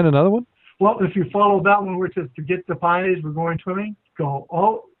 did you send another one? Well, if you follow that one, which is forget the pies, we're going swimming.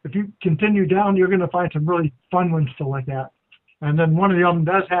 If you continue down, you're going to find some really fun ones to look at. And then one of them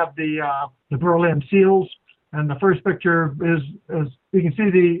does have the Berlin Seals. And the first picture is you can see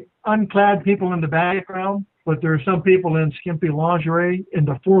the unclad people in the background, but there are some people in skimpy lingerie in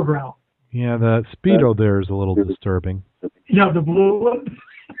the foreground. Yeah, the Speedo there is a little disturbing. Yeah, the blue one.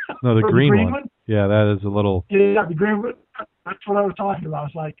 No, the green one. Yeah, that is a little. Yeah, the green one. That's what I was talking about.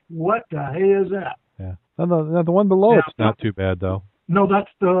 It's like, what the hey is that? Yeah. Now the one below it's not too bad though. No, that's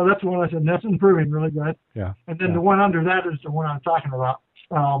the one I said. That's improving really good. Yeah. And then Yeah. the one under that is the one I'm talking about.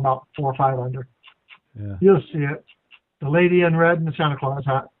 About 4 or 5 under. Yeah. You'll see it. The lady in red and the Santa Claus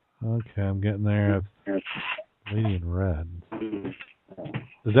hat. Okay, I'm getting there. Lady in red.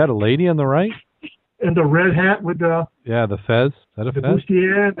 Is that a lady on the right? And the red hat with the Yeah, the fez. Is that a the fez?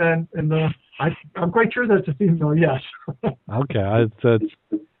 bustier and the I'm quite sure that's a female. Yes. Okay,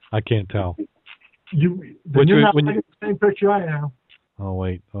 I can't tell. You're not looking at the same picture I am. Oh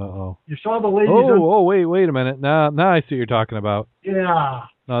wait. Uh-oh. You saw the ladies. Wait a minute. Now I see what you're talking about. Yeah.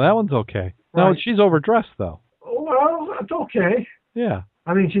 No, that one's okay. No, Right. she's overdressed though. Well, it's okay. Yeah.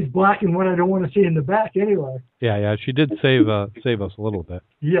 I mean, she's black and white. I don't want to see in the back anyway. Yeah. She did save us a little bit.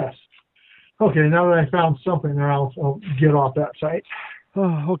 Yes. Okay, now that I found something there, I'll get off that site.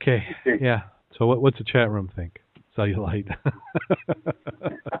 Oh, okay. Yeah. So what's the chat room think? Cellulite.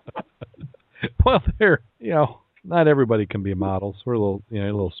 Well, not everybody can be models. We're a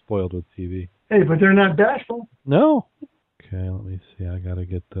little spoiled with TV. Hey, but they're not bashful. No. Okay, let me see. I got to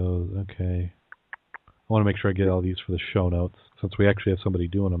get those. Okay. I want to make sure I get all these for the show notes, since we actually have somebody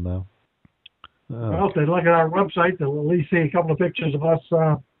doing them now. Well, if they look at our website, they'll at least see a couple of pictures of us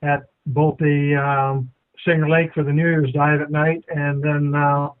at both the Singer Lake for the New Year's dive at night, and then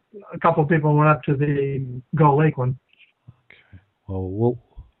a couple of people went up to the Gull Lake one. Okay. Well,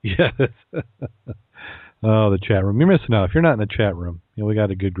 yes. Oh, the chat room. You're missing out. If you're not in the chat room, we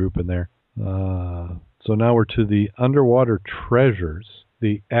got a good group in there. So now we're to the Underwater Treasures,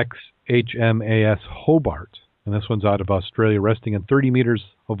 the XHMAS Hobart. And this one's out of Australia, resting in 30 meters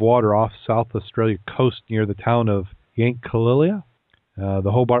of water off South Australia coast near the town of Yankalilla.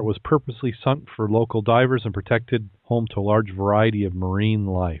 The Hobart was purposely sunk for local divers and protected home to a large variety of marine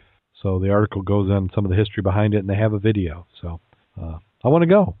life. So the article goes on some of the history behind it, and they have a video. So I want to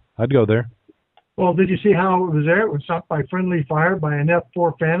go. I'd go there. Well, did you see how it was there? It was sunk by friendly fire by an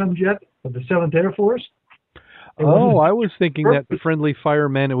F-4 Phantom jet of the 7th Air Force. I was thinking that friendly fire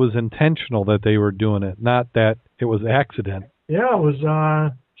meant it was intentional that they were doing it, not that it was accident. Yeah, it was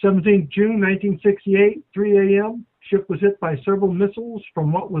 17th June 1968, 3 a.m. Ship was hit by several missiles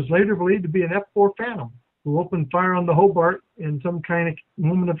from what was later believed to be an F-4 Phantom, who opened fire on the Hobart in some kind of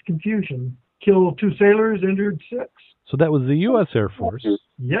moment of confusion. Killed 2 sailors, injured 6. So that was the U.S. Air Force?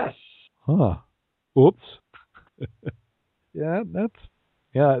 Yes. Huh. Oops. Yeah,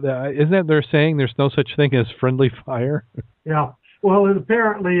 isn't that they're saying there's no such thing as friendly fire? Yeah. Well, it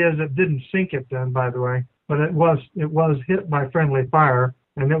apparently is. It didn't sink it then, by the way, but it was hit by friendly fire,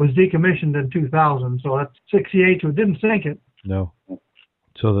 and it was decommissioned in 2000. So that's 68. So it didn't sink it. No.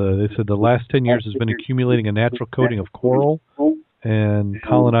 So they said the last 10 years has been accumulating a natural coating of coral and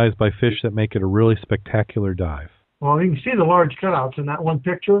colonized by fish that make it a really spectacular dive. Well, you can see the large cutouts in that one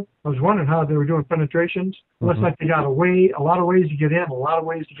picture. I was wondering how they were doing penetrations. Looks like they got a lot of ways to get in, a lot of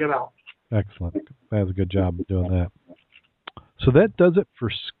ways to get out. Excellent. That was a good job of doing that. So that does it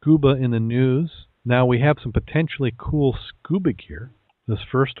for scuba in the news. Now we have some potentially cool scuba gear. This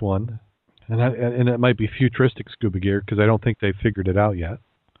first one, and it might be futuristic scuba gear because I don't think they've figured it out yet.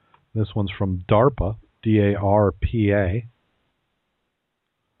 This one's from DARPA, DARPA.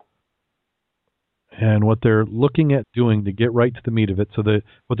 And what they're looking at doing to get right to the meat of it,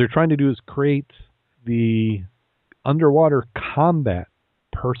 what they're trying to do is create the underwater combat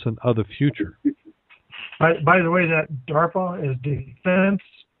person of the future. By the way, that DARPA is Defense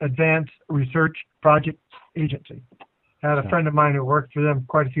Advanced Research Project Agency. I had a friend of mine who worked for them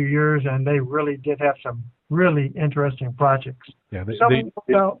quite a few years, and they really did have some really interesting projects. Yeah, some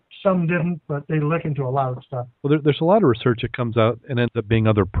worked out, some didn't, but they look into a lot of stuff. Well, there's a lot of research that comes out and ends up being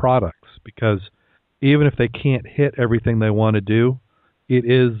other products because even if they can't hit everything they want to do, it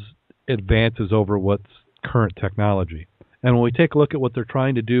is advances over what's current technology. And when we take a look at what they're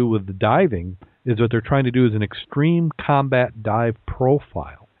trying to do with the diving, is what they're trying to do is an extreme combat dive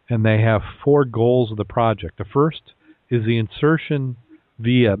profile. And they have 4 goals of the project. The first is the insertion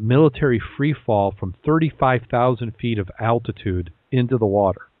via military free fall from 35,000 feet of altitude into the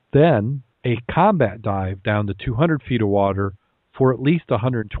water. Then a combat dive down to 200 feet of water for at least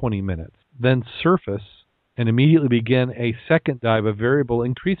 120 minutes. Then surface and immediately begin a second dive of variable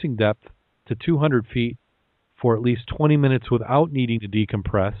increasing depth to 200 feet for at least 20 minutes without needing to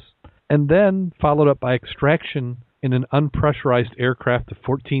decompress, and then followed up by extraction in an unpressurized aircraft to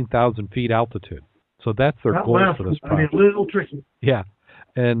 14,000 feet altitude. So that's their goal for this project. A little tricky. Yeah,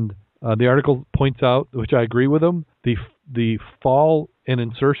 and the article points out, which I agree with them, the fall and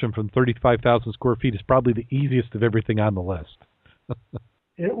insertion from 35,000 square feet is probably the easiest of everything on the list.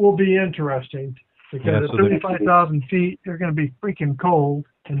 It will be interesting because at 35,000 feet, you're going to be freaking cold,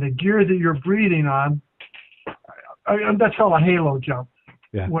 and the gear that you're breathing on, That's called a halo jump.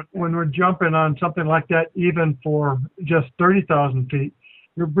 Yeah. When we're jumping on something like that, even for just 30,000 feet,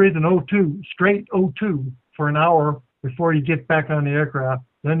 you're breathing O2, straight O2 for an hour before you get back on the aircraft.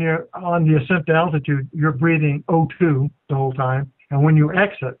 Then you're on the ascent to altitude, you're breathing O2 the whole time. And when you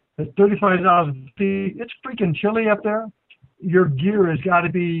exit at 35,000 feet, it's freaking chilly up there. Your gear has got to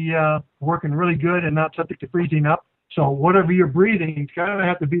be working really good and not subject to freezing up. So whatever you're breathing, it's going to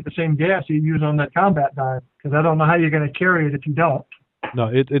have to be the same gas you use on that combat dive, because I don't know how you're going to carry it if you don't.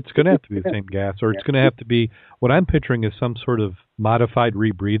 No, it's going to have to be the same gas, or it's going to have to be, what I'm picturing is some sort of modified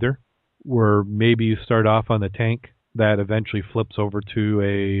rebreather, where maybe you start off on the tank that eventually flips over to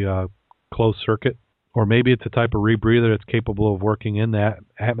a closed circuit, or maybe it's a type of rebreather that's capable of working in that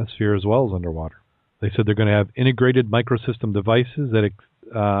atmosphere as well as underwater. They said they're going to have integrated microsystem devices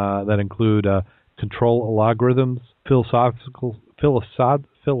that include control algorithms,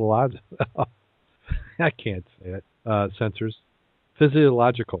 I can't say it, sensors,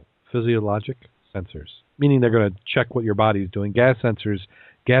 physiologic sensors, meaning they're going to check what your body is doing, gas sensors,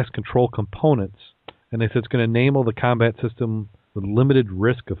 gas control components, and they said it's going to enable the combat system with limited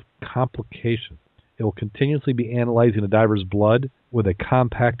risk of complications. It will continuously be analyzing the diver's blood with a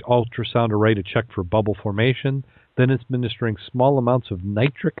compact ultrasound array to check for bubble formation, then administering small amounts of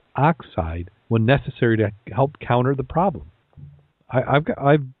nitric oxide when necessary to help counter the problem. I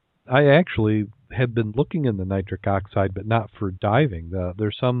actually had been looking in the nitric oxide, but not for diving.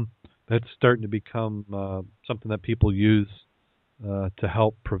 There's some that's starting to become something that people use to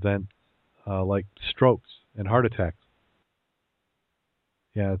help prevent like strokes and heart attacks.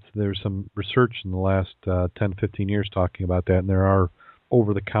 Yeah, there's some research in the last 10, 15 years talking about that, and there are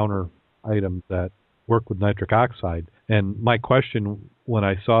over-the-counter items that work with nitric oxide. And my question when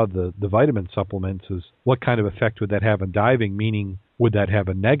I saw the vitamin supplements is, what kind of effect would that have on diving? Meaning, would that have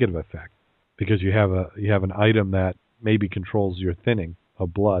a negative effect? Because you have an item that maybe controls your thinning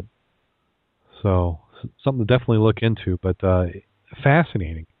of blood. So something to definitely look into, but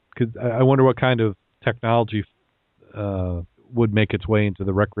fascinating. Because I wonder what kind of technology would make its way into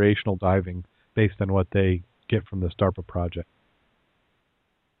the recreational diving based on what they get from this DARPA project.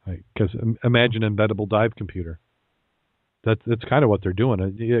 Because imagine an embeddable dive computer. That's kind of what they're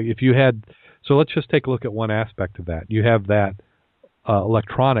doing. If you had, so let's just take a look at one aspect of that. You have that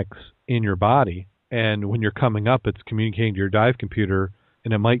electronics in your body, and when you're coming up, it's communicating to your dive computer,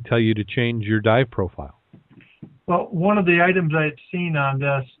 and it might tell you to change your dive profile. Well, one of the items I had seen on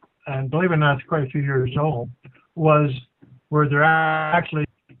this, and believe it or not, it's quite a few years old, was where they're actually,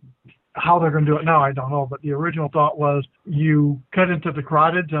 how they're going to do it now, I don't know, but the original thought was you cut into the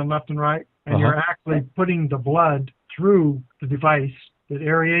carotids on left and right, and you're actually putting the blood through the device that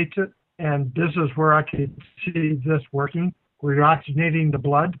aerates it, and this is where I could see this working, where you're oxygenating the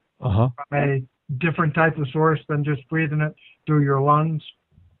blood from a different type of source than just breathing it through your lungs.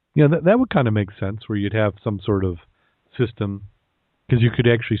 Yeah, that would kind of make sense, where you'd have some sort of system, because you could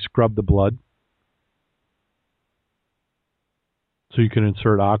actually scrub the blood. So you can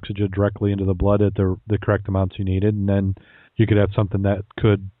insert oxygen directly into the blood at the correct amounts you needed, and then you could have something that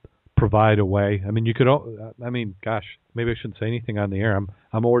could provide a way. I mean, you could. I mean, gosh, maybe I shouldn't say anything on the air.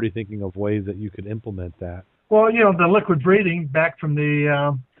 I'm already thinking of ways that you could implement that. Well, you know, the liquid breathing back from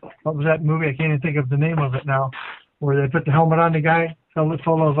the what was that movie? I can't even think of the name of it now, where they put the helmet on the guy, filled it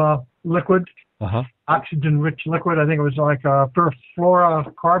full of liquid, oxygen-rich liquid. I think it was like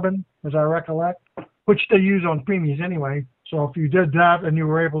perfluorocarbon, as I recollect, which they use on preemies anyway. So if you did that and you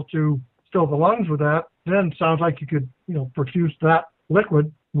were able to fill the lungs with that, then it sounds like you could, you know, perfuse that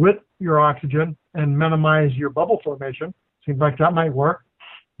liquid with your oxygen and minimize your bubble formation. Seems like that might work.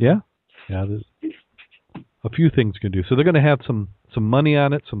 Yeah, there's a few things you can do. So they're going to have some money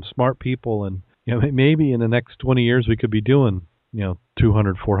on it, some smart people, and you know, maybe in the next 20 years we could be doing, you know,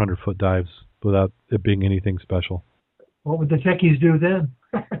 200, 400 foot dives without it being anything special. What would the techies do then?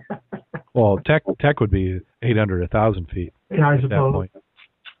 Well, tech would be 800, 1,000 feet. Yeah, I suppose. At that point.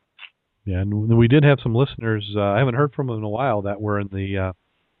 Yeah, and we did have some listeners. I haven't heard from them in a while that were in the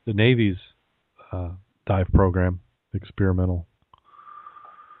Navy's dive program, experimental.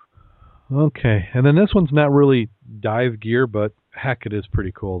 Okay, and then this one's not really dive gear, but heck, it is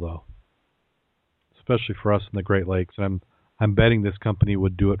pretty cool though, especially for us in the Great Lakes. And I'm betting this company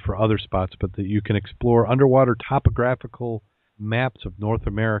would do it for other spots, but that you can explore underwater topographical maps of North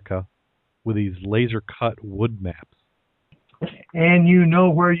America with these laser-cut wood maps. And you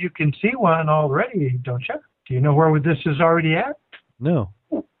know where you can see one already, don't you? Do you know where this is already at? No.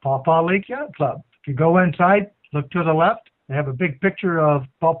 Paw Lake Yacht Club. If you go inside, look to the left, they have a big picture of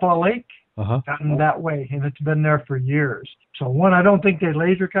Paw Lake gotten that way, and it's been there for years. So one, I don't think they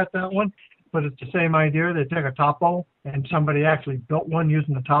laser cut that one, but it's the same idea. They take a topo, and somebody actually built one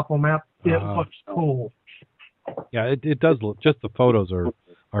using the topo map. It looks cool. Yeah, it does look. Just the photos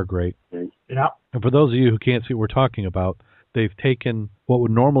are great. Yeah. And for those of you who can't see what we're talking about, they've taken what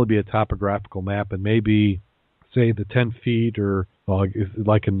would normally be a topographical map and maybe, say, the 10 feet or, well,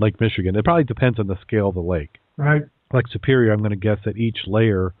 like in Lake Michigan. It probably depends on the scale of the lake. Right. Like Superior, I'm going to guess that each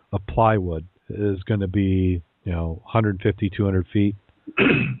layer of plywood is going to be, 150, 200 feet.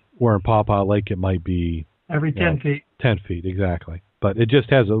 Where in Pawpaw Lake it might be... Every 10 feet. 10 feet, exactly. But it just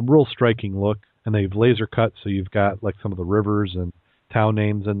has a real striking look, and they've laser cut, so you've got like some of the rivers and town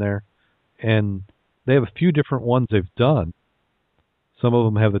names in there. And they have a few different ones they've done. Some of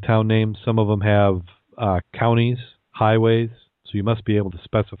them have the town names, some of them have counties, highways, so you must be able to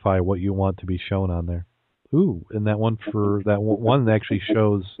specify what you want to be shown on there. Ooh, and that one actually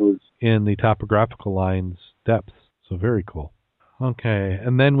shows in the topographical lines depths, so very cool. Okay,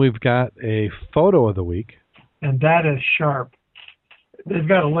 and then we've got a photo of the week. And that is sharp. They've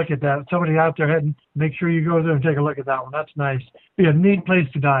got to look at that. Somebody out there, make sure you go there and take a look at that one. That's nice. Be a neat place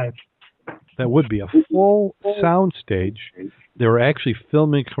to dive. That would be a full sound stage. They were actually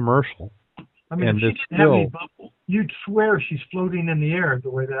filming a commercial. I mean, if she didn't have any bubbles, you'd swear she's floating in the air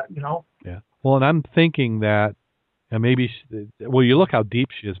the way that, Yeah. Well, and I'm thinking that maybe, you look how deep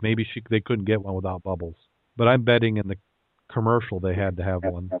she is. Maybe they couldn't get one without bubbles. But I'm betting in the commercial they had to have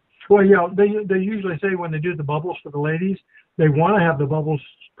one. Well, yeah, they usually say when they do the bubbles for the ladies, they want to have the bubbles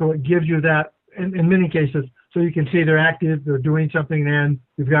so it gives you that, in many cases, so you can see they're active, they're doing something, and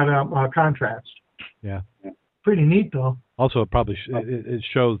you've got a contrast. Yeah. Pretty neat, though. Also, it probably it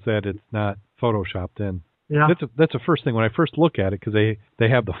shows that it's not photoshopped in. Yeah. That's the first thing when I first look at it, because they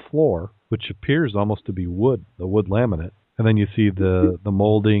have the floor, which appears almost to be wood, the wood laminate, and then you see the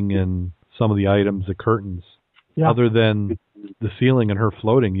molding and some of the items, the curtains. Yeah. Other than the ceiling and her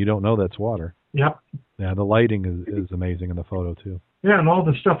floating, you don't know that's water. Yep. Yeah, the lighting is amazing in the photo too. Yeah, and all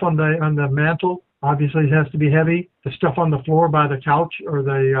the stuff on the mantle obviously has to be heavy. The stuff on the floor by the couch or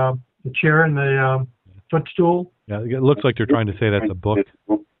the chair and the footstool. Yeah, it looks like they're trying to say that's a book.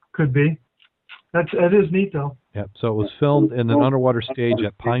 Could be. That is neat though. Yeah. So it was filmed in an underwater stage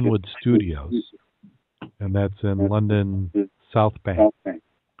at Pinewood Studios, and that's in London, South Bank.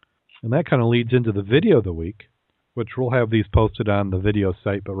 And that kind of leads into the video of the week, which we'll have these posted on the video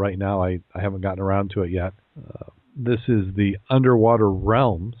site, but right now I haven't gotten around to it yet. This is the Underwater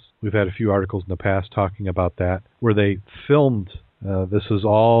Realms. We've had a few articles in the past talking about that, where they filmed. This is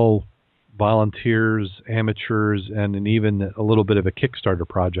all volunteers, amateurs, and even a little bit of a Kickstarter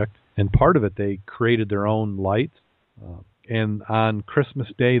project. And part of it, they created their own lights. And on Christmas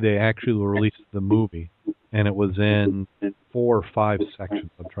Day, they actually released the movie. And it was in 4 or 5 sections.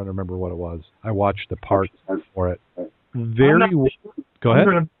 I'm trying to remember what it was. I watched the parts for it. Go ahead. I'm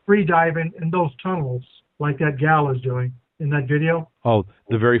going to free dive in those tunnels like that gal is doing in that video. Oh,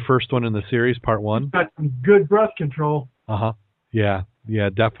 the very first one in the series, part 1? It's got some good breath control. Uh-huh. Yeah,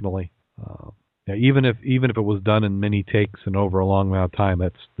 definitely. Yeah, even if it was done in many takes and over a long amount of time,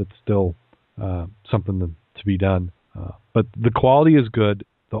 that's still something to be done. But the quality is good.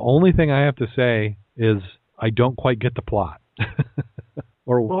 The only thing I have to say is I don't quite get the plot.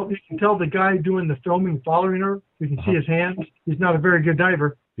 Well, you can tell the guy doing the filming following her. You can see his hands. He's not a very good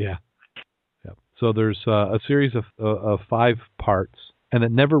diver. Yeah. So there's a series of 5 parts, and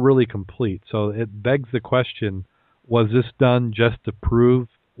it never really completes. So it begs the question, was this done just to prove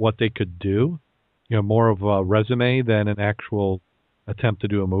what they could do? More of a resume than an actual attempt to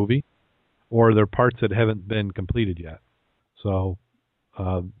do a movie? Or are there parts that haven't been completed yet? So,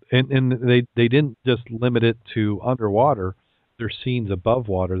 and they didn't just limit it to underwater. There's scenes above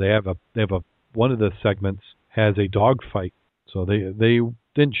water. They have one of the segments has a dog fight. So they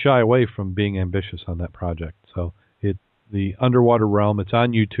didn't shy away from being ambitious on that project. So the Underwater Realm, it's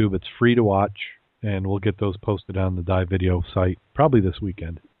on YouTube. It's free to watch, and we'll get those posted on the Dive Video site probably this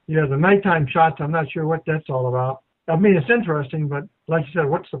weekend. Yeah, the nighttime shots, I'm not sure what that's all about. I mean, it's interesting, but like you said,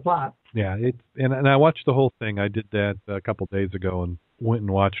 what's the plot? Yeah, and I watched the whole thing. I did that a couple days ago and went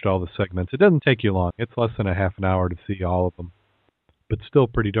and watched all the segments. It doesn't take you long. It's less than a half an hour to see all of them, but still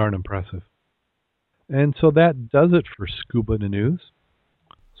pretty darn impressive. And so that does it for Scuba News.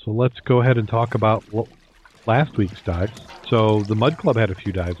 So let's go ahead and talk about last week's dives. So the Mud Club had a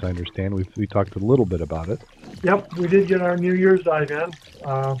few dives, I understand. We talked a little bit about it. Yep, we did get our New Year's dive in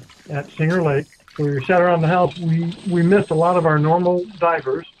at Singer Lake. So we sat around the house. We missed a lot of our normal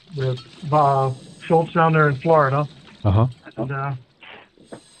divers with Schultz down there in Florida. Uh-huh. And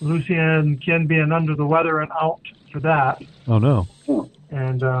Lucy and Ken being under the weather and out for that. Oh, no.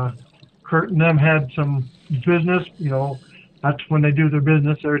 And Kurt and them had some business, That's when they do their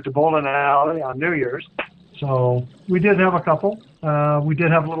business there at the bowling alley on New Year's. So we did have a couple. We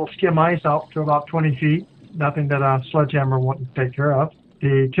did have a little skim ice out to about 20 feet. Nothing that a sledgehammer wouldn't take care of.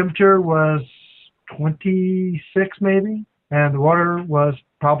 The temperature was 26 maybe, and the water was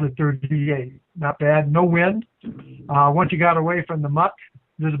probably 38. Not bad. No wind. Once you got away from the muck,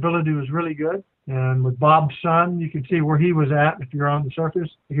 visibility was really good. And with Bob's son, you could see where he was at. If you're on the surface,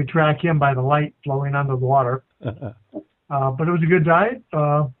 you could track him by the light flowing under the water. But it was a good dive.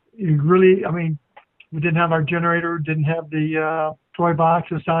 We didn't have our generator, didn't have the toy box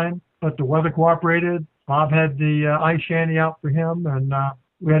this time, but the weather cooperated. Bob had the ice shanty out for him, and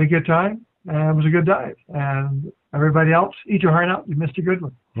we had a good time. And it was a good dive. And everybody else, eat your heart out. You missed a good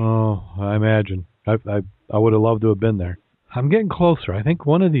one. Oh, I imagine. I would have loved to have been there. I'm getting closer. I think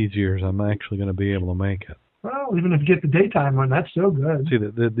one of these years I'm actually going to be able to make it. Well, even if you get the daytime one, that's still good. See,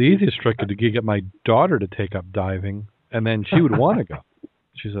 the easiest trick is to get my daughter to take up diving, and then she would want to go.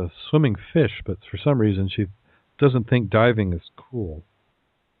 She's a swimming fish, but for some reason she doesn't think diving is cool.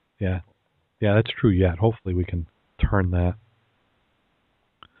 Yeah, that's true yet. Hopefully we can turn that.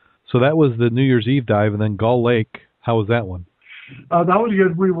 So that was the New Year's Eve dive, and then Gull Lake. How was that one? That was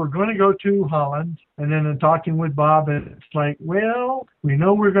good. We were going to go to Holland, and then in talking with Bob, it's like, well, we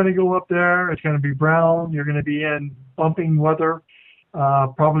know we're going to go up there. It's going to be brown. You're going to be in bumping weather.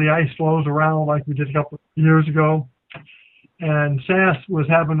 Probably ice flows around like we did a couple of years ago. And SAS was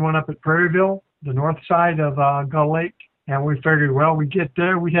having one up at Prairieville, the north side of Gull Lake, and we figured, well, we get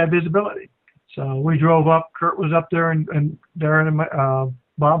there, we'd have visibility. So we drove up. Kurt was up there, and Darren and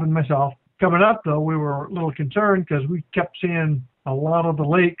Bob and myself. Coming up, though, we were a little concerned because we kept seeing a lot of the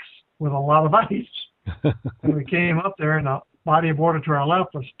lakes with a lot of ice. And we came up there, and the body of water to our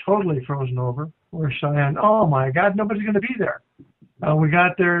left was totally frozen over. We're saying, oh, my God, nobody's going to be there. We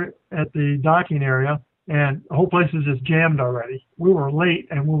got there at the docking area, and the whole place is just jammed already. We were late,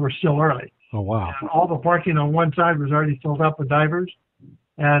 and we were still early. Oh, wow. And all the parking on one side was already filled up with divers,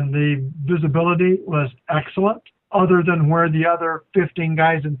 and the visibility was excellent, other than where the other 15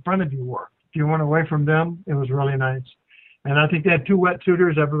 guys in front of you were. If you went away from them, it was really nice. And I think they had 2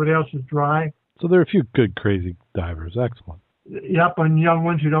 wetsuiters. Everybody else was dry. So there are a few good, crazy divers. Excellent. Yep, and young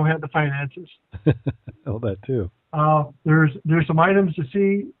ones who don't have the finances. Oh, that too. There's some items to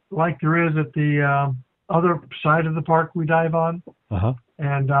see, like there is at the other side of the park we dive on. Uh-huh.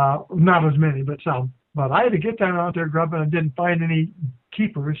 And not as many, but some. But I had a good time out there grubbing and didn't find any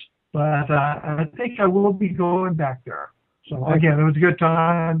keepers. But I think I will be going back there. So, again, it was a good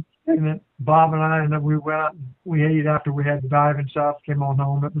time. And then Bob and I, and then we went out and we ate after we had the dive and stuff, came on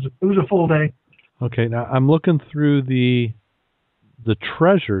home. It was a full day. Okay, now I'm looking through the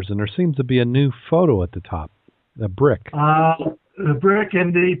treasures, and there seems to be a new photo at the top, a brick. The brick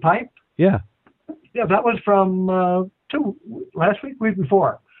and the pipe? Yeah. Yeah, that was from last week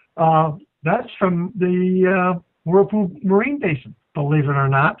before. That's from the Whirlpool Marine Basin, believe it or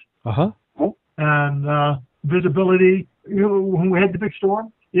not. Uh-huh. And visibility, when we had the big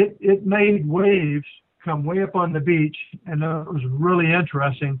storm, it made waves come way up on the beach, and it was really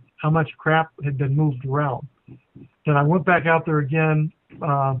interesting how much crap had been moved around. Then I went back out there again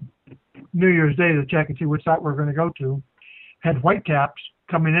New Year's Day to check and see which site we're going to go to. Had whitecaps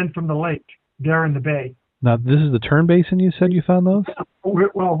coming in from the lake there in the bay. Now, this is the turn basin you said you found those?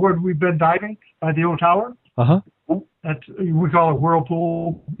 Well, where we've been diving, by the old tower. Uh-huh. We call it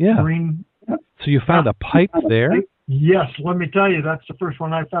Whirlpool Marine. So you found a pipe there? Yes, let me tell you, that's the first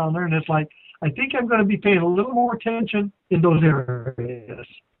one I found there, and it's like, I think I'm going to be paying a little more attention in those areas.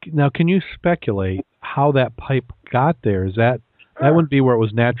 Now, can you speculate how that pipe got there? That wouldn't be where it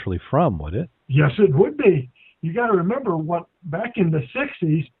was naturally from, would it? Yes, it would be. You got to remember, back in the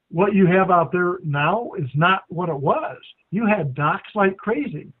 60s, what you have out there now is not what it was. You had docks like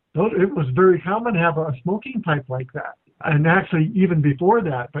crazy. It was very common to have a smoking pipe like that. And actually, even before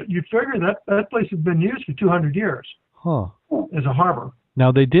that. But you figure that place has been used for 200 years as a harbor.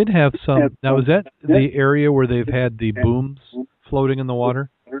 Now, they did have some. Now, is that the area where they've had the booms floating in the water?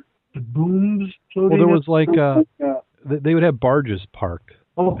 The booms floating? Well, there was like, they would have barges parked.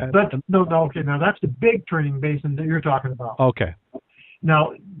 Oh, okay. Now, that's the big turning basin that you're talking about. Okay.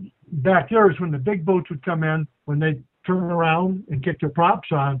 Now, back there is when the big boats would come in, when they turn around and kick their props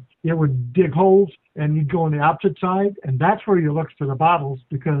on, it would dig holes, and you'd go on the opposite side, and that's where you look for the bottles,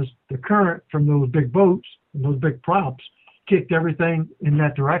 because the current from those big boats and those big props kicked everything in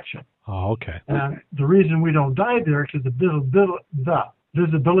that direction. Oh, okay. And the reason we don't dive there is because the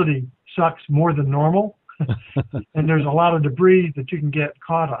visibility sucks more than normal, and there's a lot of debris that you can get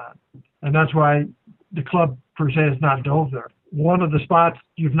caught on, and that's why the club per se has not dove there. One of the spots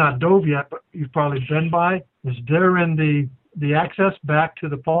you've not dove yet, but you've probably been by, is there in the the access back to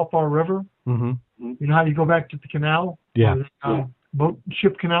the Paw Paw River. Mm-hmm. You know how you go back to the canal? Yeah. Or the, boat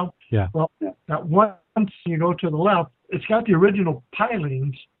ship canal? Yeah. Well, that once you go to the left, it's got the original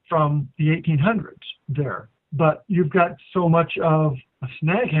pilings from the 1800s there. But you've got so much of a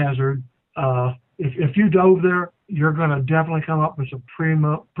snag hazard. If you dove there, you're going to definitely come up with some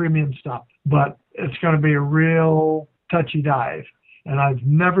premium stuff. But it's going to be a real touchy dive. And I've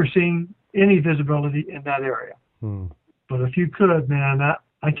never seen any visibility in that area. But if you could, man,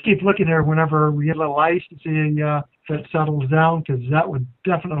 I keep looking there whenever we get a little ice to see if it settles down, because that would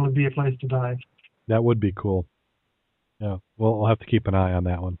definitely be a place to dive. That would be cool. Yeah, well, we'll have to keep an eye on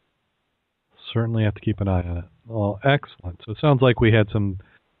that one. Certainly have to keep an eye on it. Well, excellent. So it sounds like we had some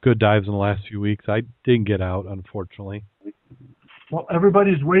good dives in the last few weeks. I didn't get out, unfortunately. Well,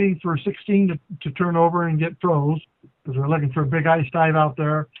 everybody's waiting for 16 to turn over and get froze, because we're looking for a big ice dive out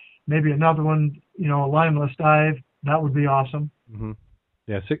there. Maybe another one, a limeless dive. That would be awesome. Mm-hmm.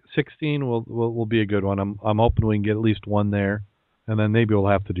 Yeah, 16 will be a good one. I'm hoping we can get at least one there, and then maybe we'll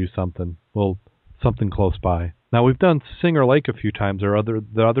have to do something. Something close by. Now, we've done Singer Lake a few times. Are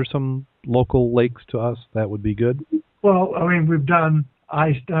there some local lakes to us that would be good? Well, I mean, we've done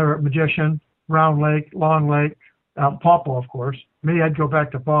Ice Magician, Round Lake, Long Lake, Paw Paw, of course. Me, I'd go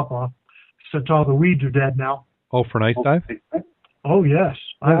back to Paw Paw, since all the weeds are dead now. Oh, for an ice dive? Oh, yes.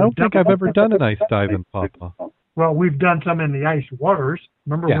 I don't think I've ever done an ice dive in Paw Paw. Well, we've done some in the ice waters.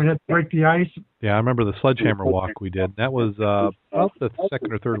 Remember when we had to break the ice? Yeah, I remember the sledgehammer walk we did. That was about the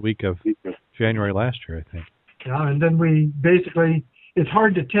second or third week of January last year, I think. Yeah, and then we basically, it's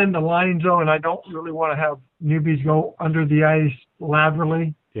hard to tend the line zone, and I don't really want to have newbies go under the ice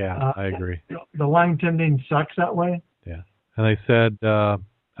laterally. Yeah, I agree. The line tending sucks that way. Yeah, and they said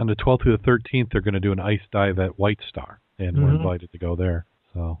on the 12th through the 13th, they're going to do an ice dive at White Star, and we're invited to go there.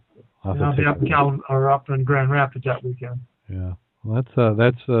 So I'll be up in Grand Rapids that weekend. Yeah, well,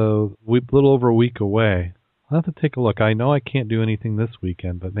 that's a little over a week away. I'll have to take a look. I know I can't do anything this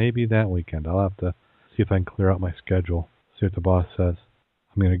weekend, but maybe that weekend. I'll have to see if I can clear out my schedule. See what the boss says.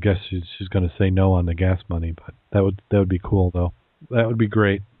 I mean, I guess she's going to say no on the gas money, but that would be cool, though. That would be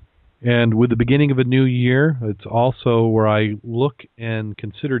great. And with the beginning of a new year, it's also where I look and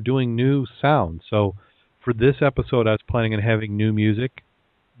consider doing new sounds. So for this episode, I was planning on having new music,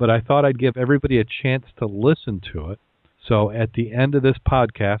 but I thought I'd give everybody a chance to listen to it. So at the end of this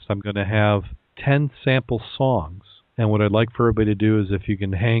podcast, I'm going to have 10 sample songs. And what I'd like for everybody to do is, if you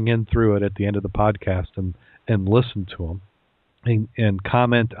can hang in through it at the end of the podcast and listen to them and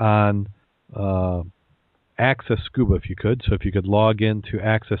comment on Access Scuba if you could. So if you could log into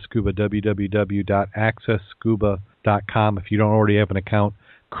Access Scuba, www.accessscuba.com. If you don't already have an account,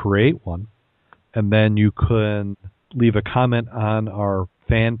 create one. And then you can leave a comment on our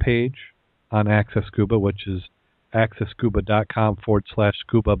fan page on Access Scuba, which is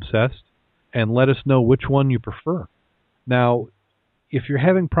accessscuba.com/scuba obsessed, and let us know which one you prefer. Now, if you're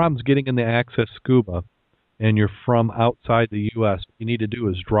having problems getting in the Access Scuba and you're from outside the U.S., what you need to do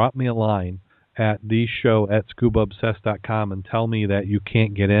is drop me a line at theshow@scubaobsessed.com and tell me that you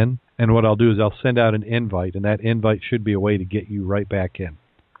can't get in. And what I'll do is I'll send out an invite, and that invite should be a way to get you right back in.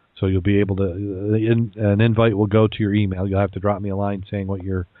 So you'll be able to, an invite will go to your email. You'll have to drop me a line saying what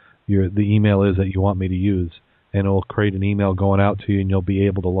the email is that you want me to use, and it'll create an email going out to you, and you'll be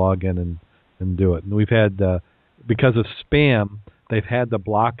able to log in and do it. And we've had, because of spam, they've had to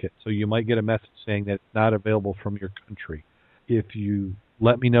block it. So you might get a message saying that it's not available from your country. If you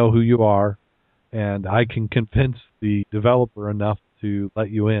let me know who you are, and I can convince the developer enough to let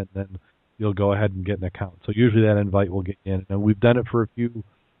you in, then you'll go ahead and get an account. So usually that invite will get in. And we've done it for a few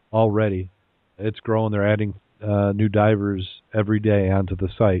already. It's growing. They're adding new divers every day onto the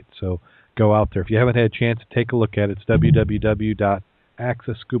site. So go out there. If you haven't had a chance to take a look at it, it's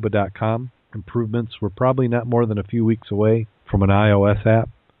www.accessscuba.com. Improvements, we're probably not more than a few weeks away from an iOS app.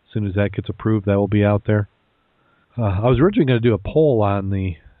 As soon as that gets approved, that will be out there. I was originally going to do a poll on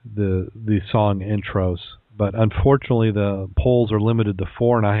the song intros, but unfortunately the polls are limited to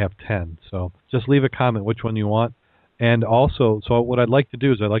 4 and I have 10. So just leave a comment which one you want. And also, so what I'd like to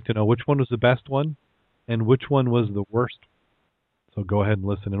do is I'd like to know which one was the best one and which one was the worst. So go ahead and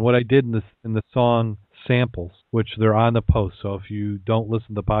listen. And what I did in the song samples, which they're on the post. So if you don't listen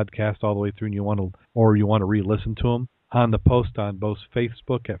to the podcast all the way through and you want to re-listen to them, on the post on both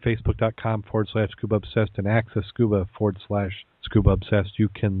Facebook at facebook.com/Scuba Obsessed and Access Scuba /Scuba Obsessed, you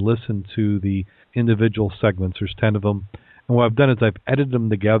can listen to the individual segments. There's 10 of them. And what I've done is I've edited them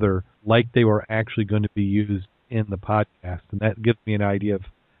together like they were actually going to be used in the podcast. And that gives me an idea of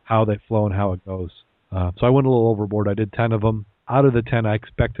how they flow and how it goes. So I went a little overboard. I did 10 of them. Out of the 10, I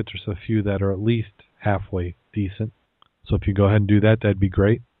expect that there's a few that are at least halfway decent. So if you go ahead and do that, that'd be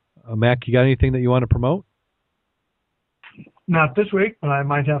great. Mac, you got anything that you want to promote? Not this week, but I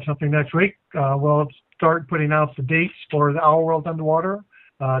might have something next week. We'll start putting out the dates for the Our World Underwater,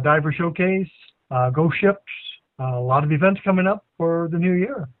 Diver Showcase, Ghost Ships, a lot of events coming up for the new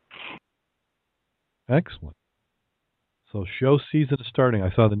year. Excellent. So show season is starting.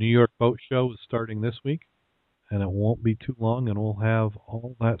 I saw the New York Boat Show is starting this week, and it won't be too long, and we'll have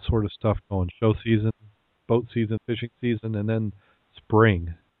all that sort of stuff going. Show season, boat season, fishing season, and then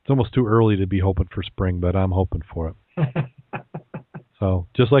spring. It's almost too early to be hoping for spring, but I'm hoping for it. So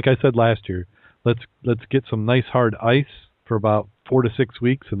just like I said last year, let's get some nice hard ice for about 4 to 6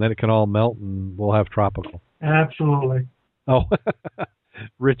 weeks, and then it can all melt, and we'll have tropical. Absolutely. Oh,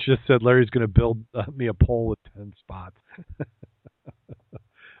 Rich just said Larry's going to build me a pole with 10 spots.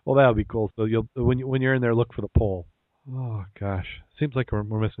 Well, that'll be cool. So when you're in there, look for the pole. Oh gosh, seems like we're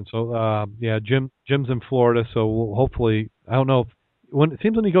missing. So yeah, Jim's in Florida, so we'll hopefully, I don't know when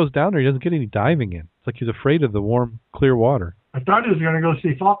he goes down there, he doesn't get any diving in. It's like he's afraid of the warm, clear water. I thought he was going to go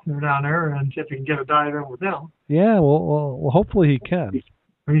see Faulkner down there and see if he can get a dive in with them. Yeah, well, hopefully he can.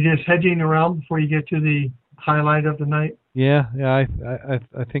 Are you just hedging around before you get to the highlight of the night? Yeah,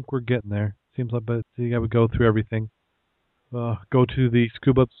 I think we're getting there. Seems like, but you got to go through everything. Go to the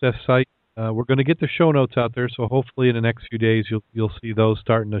Scuba Obsessed site. We're going to get the show notes out there, so hopefully in the next few days you'll see those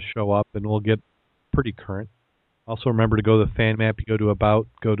starting to show up, and we'll get pretty current. Also remember to go to the fan map. You go to About,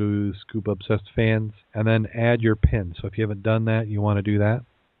 go to Scuba Obsessed Fans, and then add your pin. So if you haven't done that, you want to do that.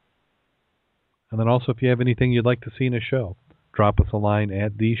 And then also if you have anything you'd like to see in a show, drop us a line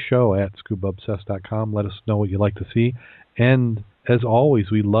at theshow@scubaobsessed.com. Let us know what you'd like to see. And as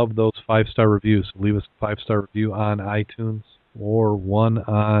always, we love those 5-star reviews. So leave us a 5-star review on iTunes or one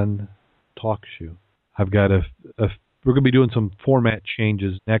on TalkShoe. I've got we're going to be doing some format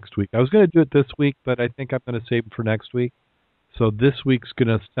changes next week. I was going to do it this week, but I think I'm going to save it for next week. So this week's going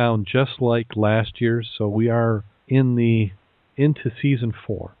to sound just like last year's. So we are into season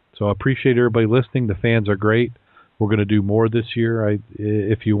 4. So I appreciate everybody listening. The fans are great. We're going to do more this year.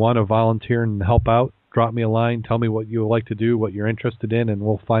 If you want to volunteer and help out, drop me a line. Tell me what you would like to do, what you're interested in, and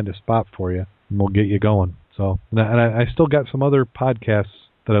we'll find a spot for you, and we'll get you going. So, and I still got some other podcasts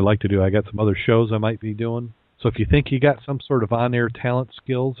that I'd like to do. I got some other shows I might be doing. So if you think you got some sort of on-air talent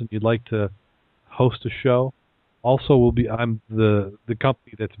skills and you'd like to host a show, also I'm the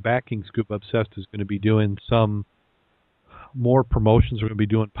company that's backing Scuba Obsessed is going to be doing some more promotions. We're going to be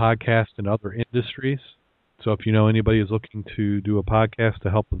doing podcasts in other industries. So if you know anybody who's looking to do a podcast to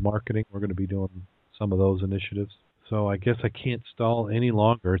help with marketing, we're going to be doing some of those initiatives. So I guess I can't stall any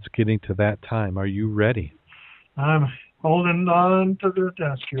longer. It's getting to that time. Are you ready? I'm holding on to the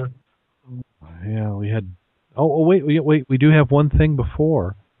desk here. Yeah, we had... Oh, wait, we do have one thing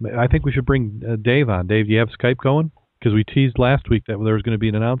before. I think we should bring Dave on. Dave, do you have Skype going? Because we teased last week that there was going to be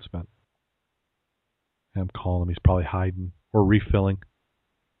an announcement. I'm calling him. He's probably hiding or refilling.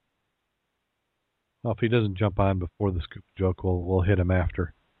 Well, if he doesn't jump on before the scoop joke, we'll hit him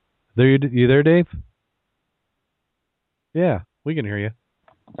after. You there, Dave? Yeah, we can hear you.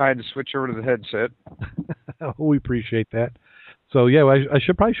 I had to switch over to the headset. We appreciate that. So yeah, I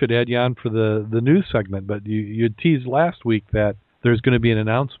probably should add you on for the news segment, but you teased last week that there's going to be an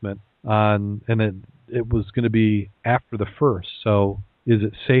announcement on, and it was going to be after the 1st. So is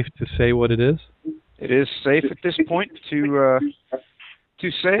it safe to say what it is? It is safe at this point to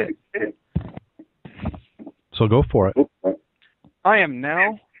say it. So go for it. I am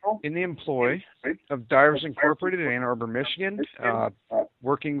now in the employ of Divers Incorporated in Ann Arbor, Michigan,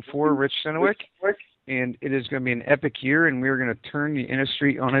 working for Rich Senowick. And it is going to be an epic year, and we're going to turn the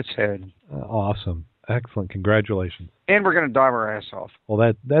industry on its head. Awesome. Excellent. Congratulations. And we're going to dive our ass off.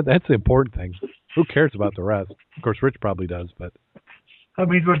 Well, that's the important thing. Who cares about the rest? Of course, Rich probably does, but... That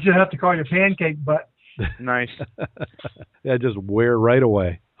means we'll just have to call you Pancake Butt. Nice. Yeah, just wear right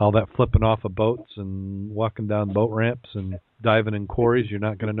away. All that flipping off of boats and walking down boat ramps and diving in quarries, you're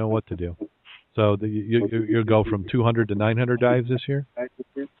not going to know what to do. So you'll go from 200 to 900 dives this year?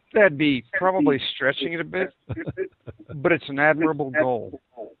 That'd be probably stretching it a bit, but it's an admirable goal.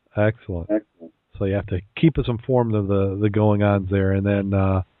 Excellent. So you have to keep us informed of the going-ons there, and then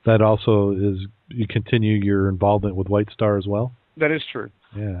that also is you continue your involvement with White Star as well? That is true.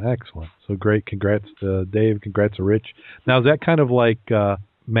 Yeah, excellent. So great. Congrats to Dave. Congrats to Rich. Now, is that kind of like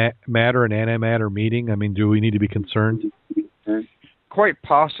matter and antimatter meeting? I mean, do we need to be concerned? Quite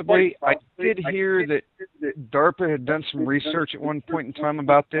possibly. I did hear that DARPA had done some research at one point in time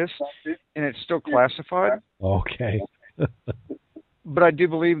about this, and it's still classified. Okay. But I do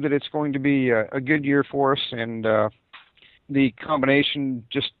believe that it's going to be a good year for us, and the combination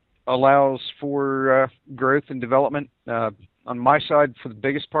just allows for growth and development on my side for the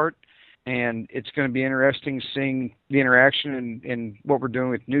biggest part. And it's going to be interesting seeing the interaction and what we're doing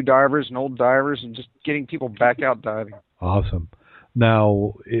with new divers and old divers and just getting people back out diving. Awesome.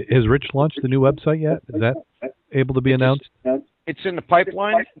 Now, has Rich launched the new website yet? Is that able to be announced? It's in the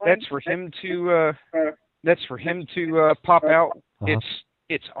pipeline. That's for him to pop out. Uh-huh.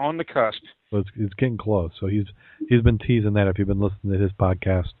 It's on the cusp. So it's getting close. So he's been teasing that. If you've been listening to his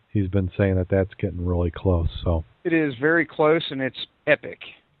podcast, he's been saying that that's getting really close. So it is very close, and it's epic.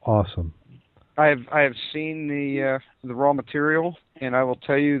 Awesome. I have seen the raw material, and I will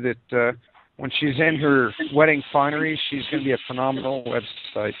tell you that when she's in her wedding finery, she's going to be a phenomenal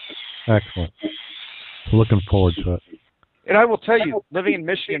website. Excellent. Looking forward to it. And I will tell you, living in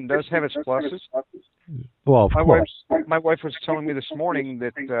Michigan does have its pluses. Well, of course. My wife was telling me this morning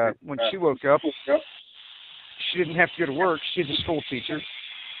that when she woke up, she didn't have to go to work. She's a school teacher.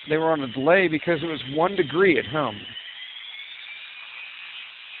 They were on a delay because it was 1 degree at home.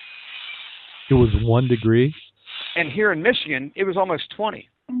 It was 1 degree? And here in Michigan, it was almost 20.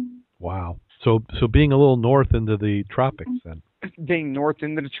 Wow. So being a little north into the tropics then. Being north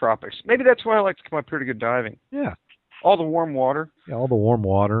into the tropics. Maybe that's why I like to come up here to go diving. Yeah. All the warm water. Yeah, all the warm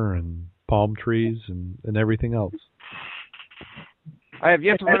water and palm trees and everything else. I have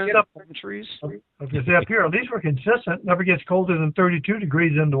yet to run into palm trees. Because up here, at least we're consistent. Never gets colder than 32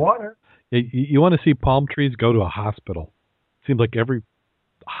 degrees in the water. You want to see palm trees, go to a hospital. Seems like every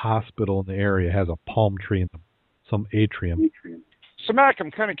hospital in the area has a palm tree in some atrium. So, Mac, I'm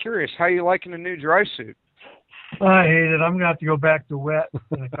kind of curious. How you liking the new dry suit? I hate it. I'm going to have to go back to wet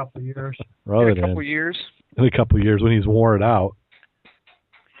in a couple of years. In a couple of years? In a couple of years when he's worn it out.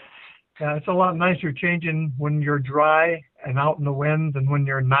 Yeah, it's a lot nicer changing when you're dry and out in the wind than when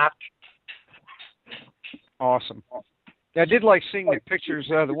you're not. Awesome. Yeah, I did like seeing the pictures,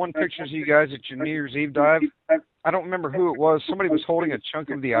 the one pictures of you guys at your New Year's Eve dive. I don't remember who it was. Somebody was holding a chunk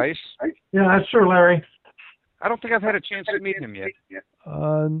of the ice. Yeah, that's Sir Larry. I don't think I've had a chance to meet him yet.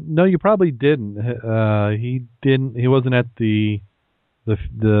 No, you probably didn't. He didn't. He wasn't at the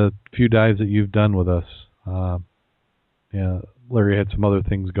few dives that you've done with us. Yeah, Larry had some other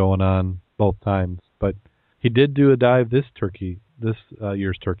things going on both times, but he did do a dive this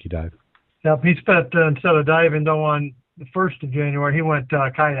year's turkey dive. Yep, he spent instead of diving though on the 1st of January, he went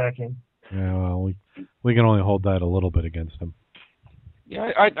kayaking. Yeah, well, we can only hold that a little bit against him. Yeah,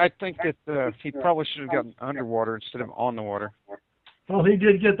 I think that he probably should have gotten underwater instead of on the water. Well, he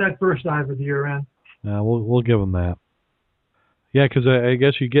did get that first dive of the year in. We'll give him that. Yeah, because I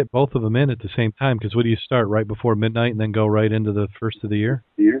guess you get both of them in at the same time. Because what do you start right before midnight and then go right into the first of the year?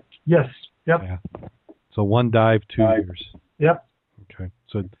 Yes. Yep. Yeah. So 1 dive, 2 years. Yep. Okay.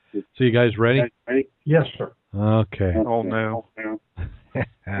 So you guys ready? Yes, sir. Okay. Oh no.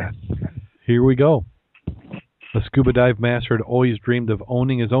 Here we go. A scuba dive master had always dreamed of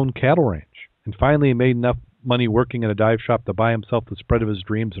owning his own cattle ranch, and finally he made enough money working in a dive shop to buy himself the spread of his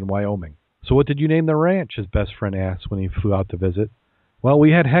dreams in Wyoming. So what did you name the ranch? His best friend asked when he flew out to visit. Well,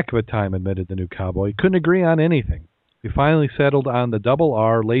 we had heck of a time, admitted the new cowboy. Couldn't agree on anything. We finally settled on the Double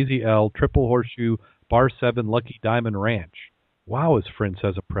R, Lazy L, Triple Horseshoe, Bar 7, Lucky Diamond Ranch. Wow, his friend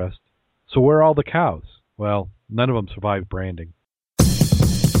says impressed. So where are all the cows? Well, none of them survived branding.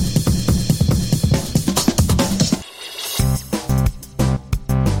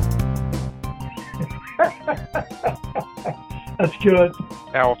 That's good.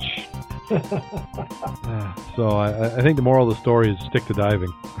 Ouch. So I think the moral of the story is stick to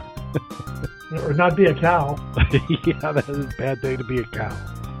diving. Or not be a cow. Yeah, that is a bad day to be a cow.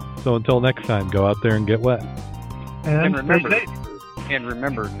 So until next time, go out there and get wet. And remember,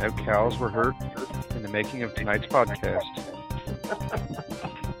 no cows were hurt in the making of tonight's podcast.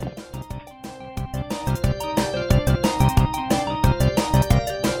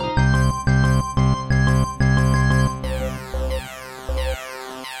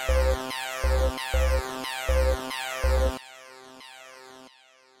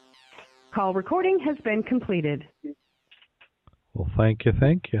 Call recording has been completed. Well, thank you.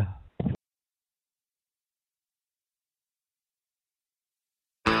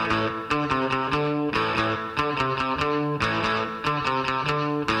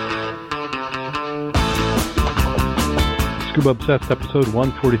 Scuba Obsessed episode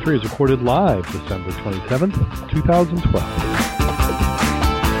 143 is recorded live December 27th, 2012.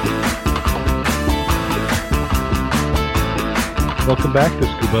 Welcome back to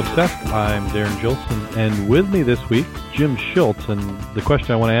Scuba Obsessed. I'm Darren Gilson, and with me this week, Jim Schultz. And the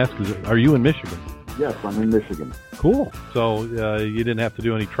question I want to ask is, are you in Michigan? Yes, I'm in Michigan. Cool. So you didn't have to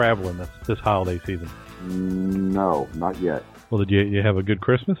do any traveling this holiday season? No, not yet. Well, did you have a good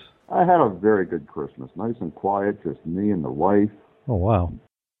Christmas? I had a very good Christmas. Nice and quiet, just me and the wife. Oh, wow.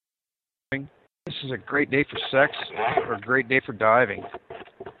 This is a great day for sex or a great day for diving.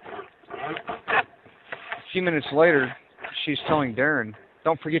 A few minutes later, she's telling Darren,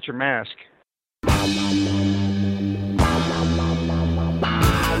 "Don't forget your mask."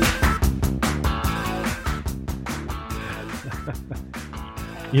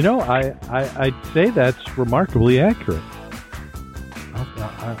 You know, I'd say that's remarkably accurate.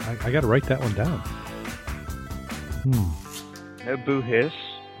 I got to write that one down. No boo hiss.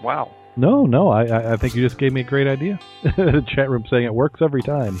 Wow. No, I think you just gave me a great idea. The chat room saying it works every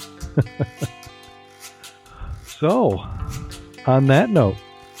time. So, on that note,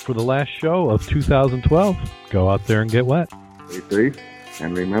 for the last show of 2012, go out there and get wet. Stay safe,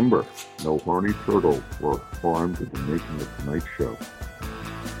 and remember, no horny turtle were harmed in the making of tonight's show.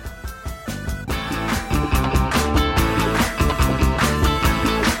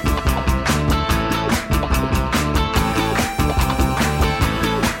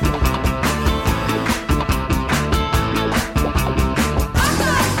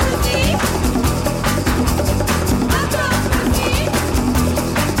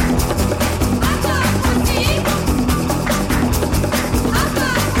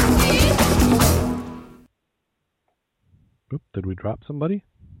 Oop, did we drop somebody?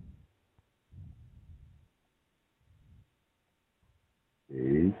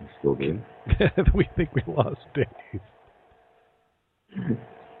 Dave, you still there? We think we lost Dave.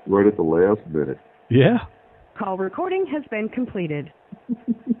 Right at the last minute. Yeah. Call recording has been completed.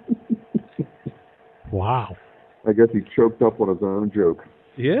 Wow. I guess he choked up on his own joke.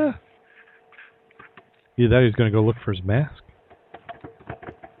 Yeah. Either that or he's going to go look for his mask.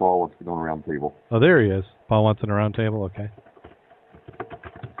 Paul, let's get on a round table. Oh, there he is. Paul wants in a round table? Okay.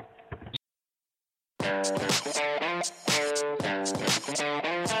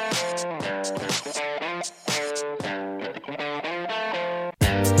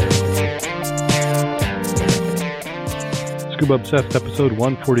 Scuba Obsessed episode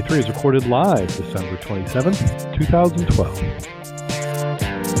 143 is recorded live December 27th, 2012.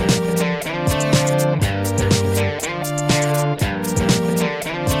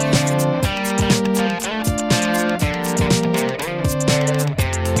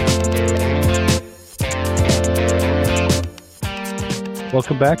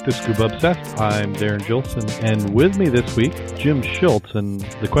 Welcome back to Scuba Obsessed. I'm Darren Gilson, and with me this week, Jim Schultz. And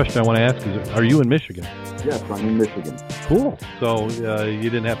the question I want to ask is, are you in Michigan? Yes, I'm in Michigan. Cool. So you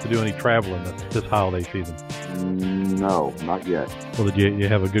didn't have to do any traveling this holiday season? No, not yet. Well, did you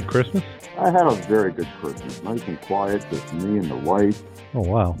have a good Christmas? I had a very good Christmas. Nice and quiet, just me and the wife. Oh,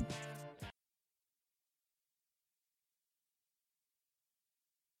 wow.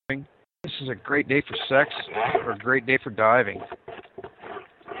 This is a great day for sex or a great day for diving.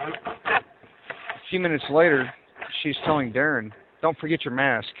 A few minutes later, she's telling Darren, "Don't forget your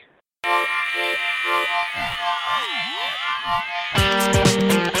mask."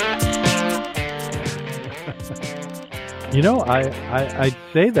 You know, I'd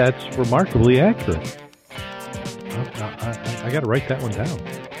say that's remarkably accurate. I got to write that one down.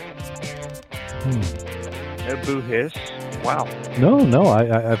 No boo hiss. Wow. No,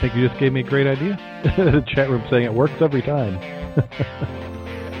 I think you just gave me a great idea. The chat room saying it works every time.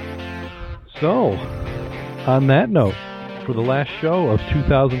 So, on that note, for the last show of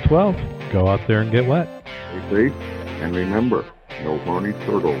 2012, go out there and get wet. Stay safe, and remember, no horny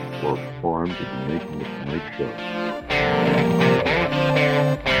turtle were harmed in the making of tonight's show.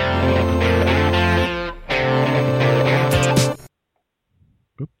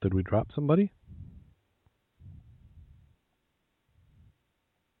 Oop, did we drop somebody?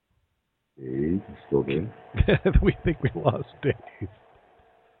 Dave, you still there? We think we lost Dave.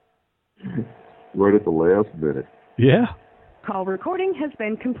 Right at the last minute. Yeah. Call recording has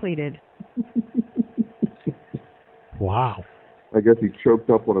been completed. Wow. I guess he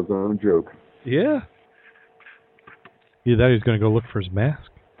choked up on his own joke. Yeah. Either that or he's going to go look for his mask.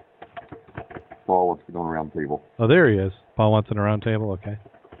 Paul, let's get on a round table. Oh, there he is. Paul wants in a round table? Okay.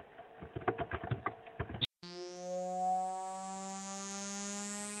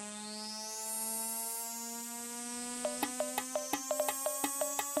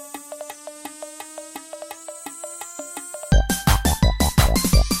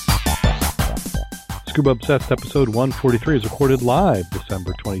 Scuba Obsessed episode 143 is recorded live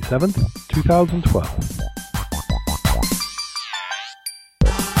December 27th, 2012.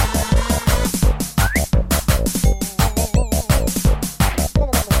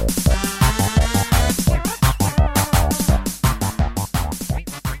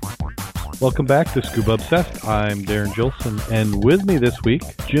 Welcome back to Scuba Obsessed. I'm Darren Gilson, and with me this week,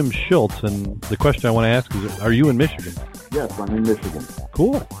 Jim Schultz. And the question I want to ask is, are you in Michigan? Yes, I'm in Michigan.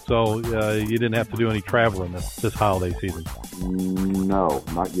 Cool. So you didn't have to do any traveling this holiday season? No,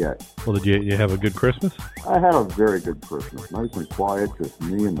 not yet. Well, did you have a good Christmas? I had a very good Christmas. Nice and quiet, just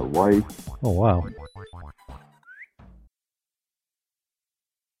me and the wife. Oh, wow.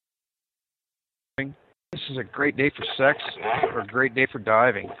 This is a great day for sex or a great day for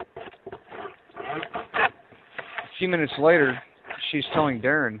diving. A few minutes later, she's telling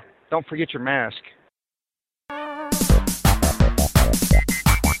Darren, don't forget your mask.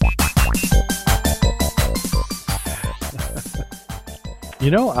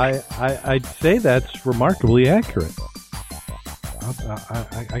 You know, I'd say that's remarkably accurate.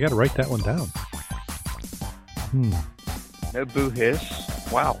 I got to write that one down. No boo hiss.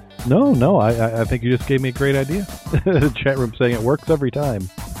 Wow. No, I think you just gave me a great idea. The chat room saying it works every time.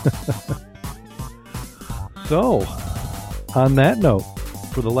 So, on that note,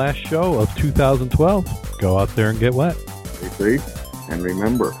 for the last show of 2012, go out there and get wet. Stay safe, and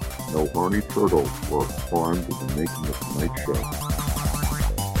remember, no horny turtle were harmed in the making of tonight's show.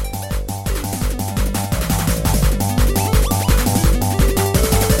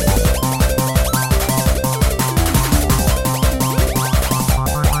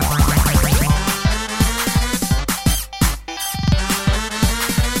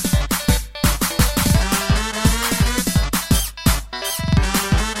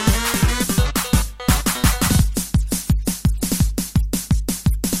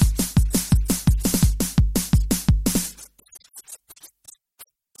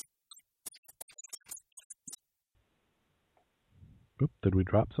 Oop, did we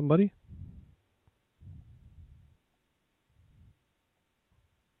drop somebody?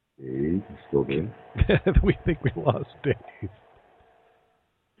 Dave, you still there? We think we lost Dave.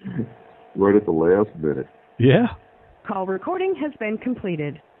 Right at the last minute. Yeah. Call recording has been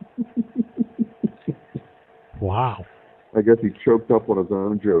completed. Wow. I guess he choked up on his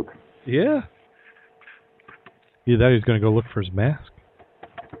own joke. Yeah. Either that or he's going to go look for his mask.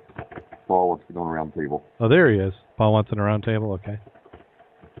 Paul wants to go on a round table. Oh, there he is. Paul wants in a round table? Okay.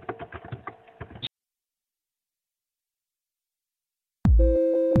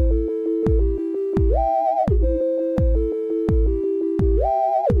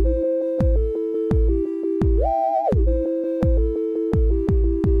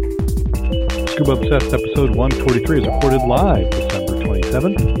 Scuba Obsessed episode 143 is recorded live December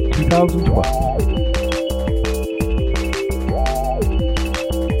 27th, 2012.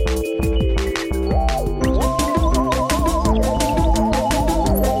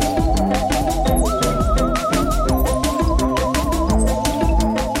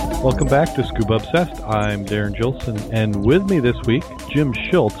 Welcome back to Scuba Obsessed. I'm Darren Gilson, and with me this week, Jim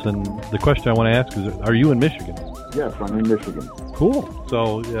Schultz. And the question I want to ask is, are you in Michigan? Yes, I'm in Michigan. Cool.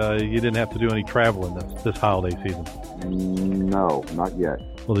 So you didn't have to do any traveling this holiday season? No, not yet.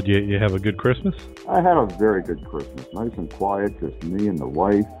 Well, did you have a good Christmas? I had a very good Christmas. Nice and quiet, just me and the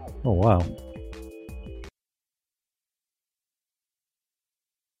wife. Oh, wow.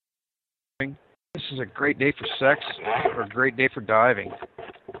 This is a great day for sex or a great day for diving.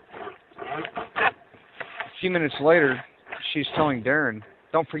 A few minutes later, she's telling Darren,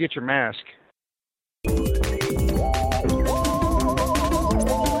 don't forget your mask.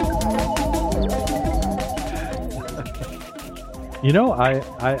 You know,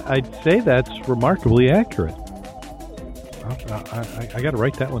 I'd say that's remarkably accurate. I got to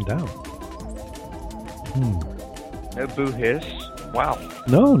write that one down. No boo hiss. Wow.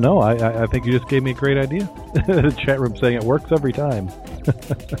 No, I think you just gave me a great idea. The chat room saying it works every time.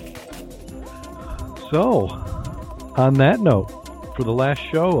 So, on that note, for the last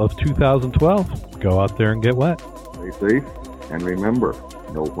show of 2012, go out there and get wet. Stay safe, and remember,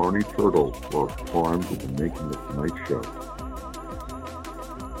 no horny turtles were harmed in the making of tonight's show.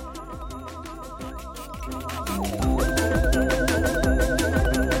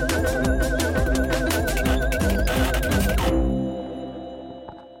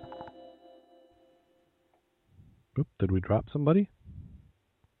 Oop, did we drop somebody?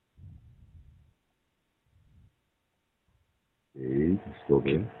 Dave, you still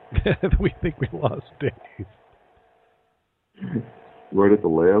there? We think we lost Dave. Right at the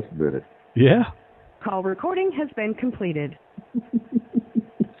last minute. Yeah. Call recording has been completed.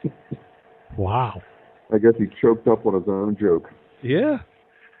 Wow. I guess he choked up on his own joke. Yeah.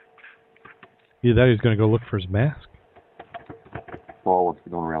 Either that or he's going to go look for his mask. Paul wants to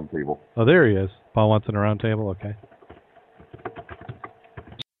go on a round table. Oh, there he is. Paul wants in a round table? Okay.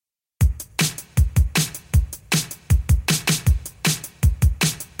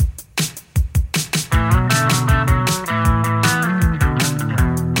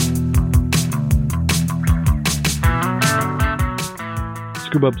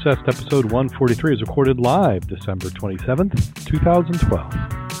 Scuba Obsessed episode 143 is recorded live December 27th, 2012.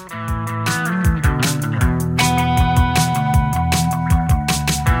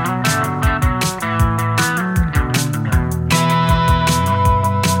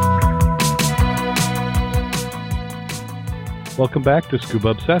 Welcome back to Scuba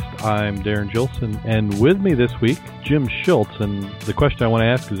Obsessed. I'm Darren Gilson, and with me this week, Jim Schultz. And the question I want to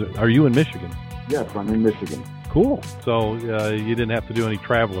ask is, are you in Michigan? Yes, I'm in Michigan. Cool. So you didn't have to do any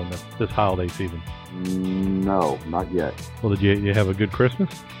traveling this holiday season? No, not yet. Well, did you have a good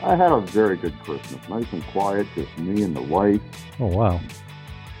Christmas? I had a very good Christmas. Nice and quiet, just me and the wife. Oh, wow.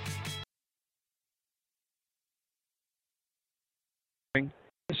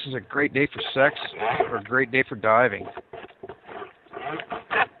 This is a great day for sex or a great day for diving.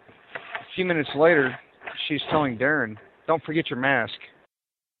 A few minutes later, she's telling Darren, don't forget your mask.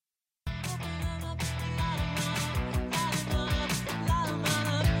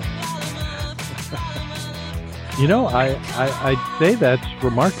 You know, I'd say that's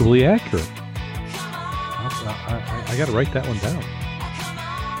remarkably accurate. I got to write that one down.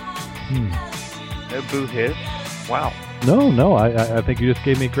 No boo hiss. Wow. No, I think you just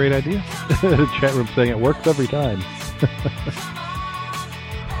gave me a great idea. The chat room saying it works every time.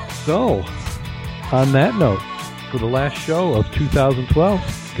 So, on that note, for the last show of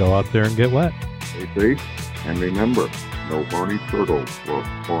 2012, go out there and get wet. Stay safe, and remember, no horny turtles were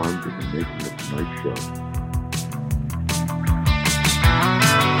harmed in the making of tonight's show.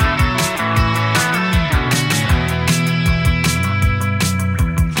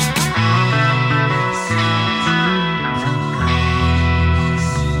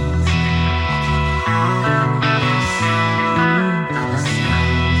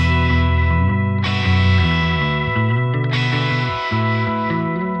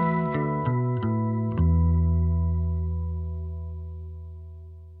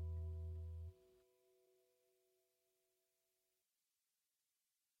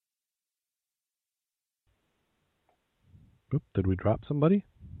 Oop, did we drop somebody?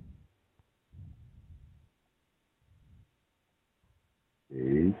 Dave,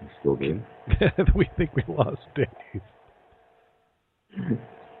 you still there? We think we lost Dave.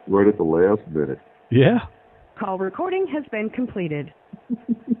 Right at the last minute. Yeah. Call recording has been completed.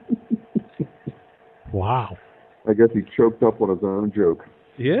 Wow. I guess he choked up on his own joke.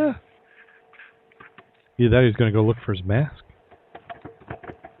 Yeah. You thought he was going to go look for his mask?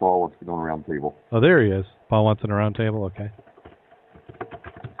 Paul wants to go on a round table. Oh, there he is. Paul wants an round table? Okay.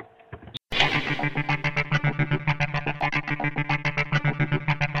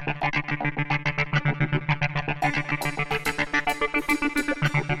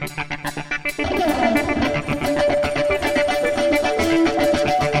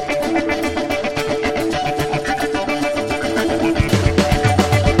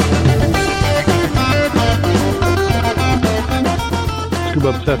 Scuba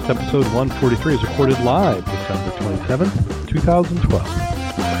Obsessed episode 143 is recorded live December 27th, 2012.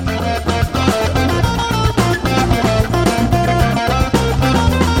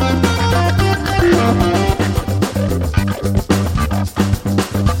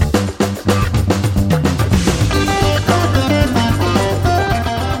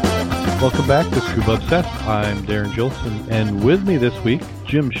 Welcome back to Scuba Obsessed. I'm Darren Gilson, and with me this week,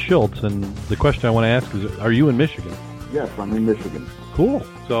 Jim Schultz. And the question I want to ask is, are you in Michigan? Yes, I'm in Michigan. Cool.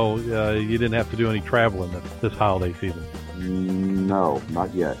 So you didn't have to do any traveling this holiday season? No,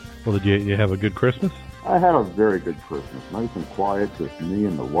 not yet. Well, did you have a good Christmas? I had a very good Christmas. Nice and quiet, just me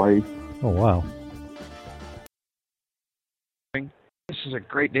and the wife. Oh, wow. This is a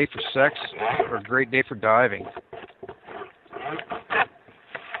great day for sex or a great day for diving. A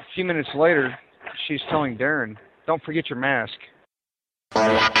few minutes later, she's telling Darren, don't forget your mask.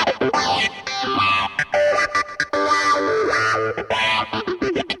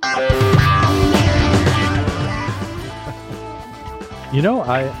 You know,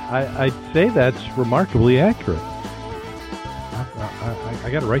 I'd say that's remarkably accurate. I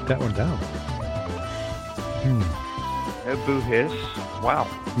got to write that one down. No boo hiss. Wow.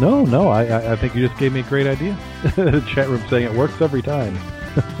 No, I think you just gave me a great idea. The chat room saying it works every time.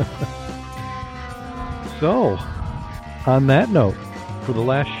 So, on that note, for the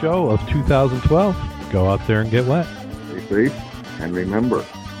last show of 2012, go out there and get wet. Stay safe, and remember,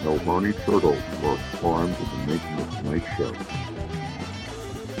 no horny turtles were harmed in the making of tonight's show.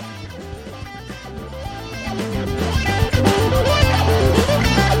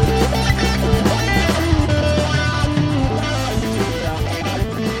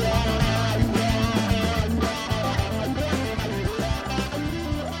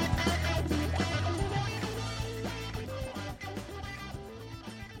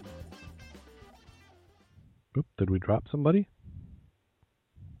 drop somebody?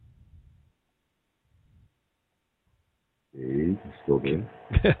 Dave, you still there?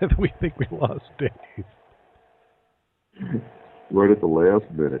 We think we lost Dave. Right at the last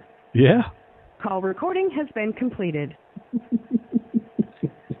minute. Yeah. Call recording has been completed.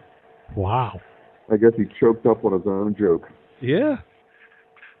 Wow. I guess he choked up on his own joke. Yeah.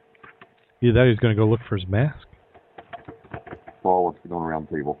 You thought he was going to go look for his mask? Paul wants to go on a round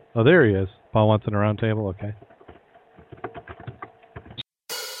table. Oh, there he is. Paul wants in a round table? Okay.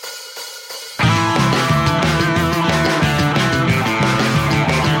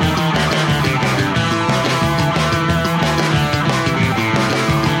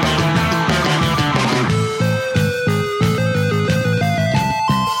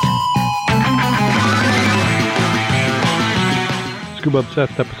 Scuba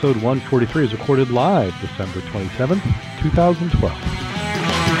Obsessed episode 143 is recorded live December 27th, 2012.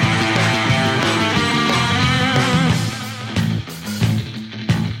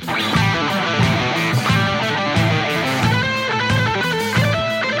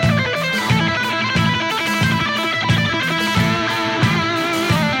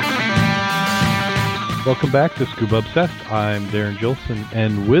 Welcome back to Scuba Obsessed. I'm Darren Gilson,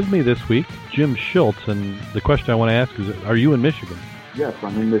 and with me this week, Jim Schultz. And the question I want to ask is, are you in Michigan? Yes,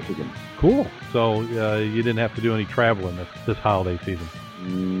 I'm in Michigan. Cool. So you didn't have to do any traveling this holiday season?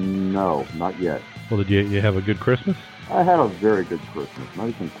 No, not yet. Well, did you have a good Christmas? I had a very good Christmas.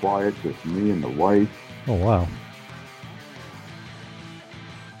 Nice and quiet, just me and the wife. Oh, wow.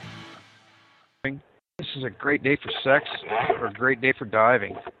 This is a great day for sex or a great day for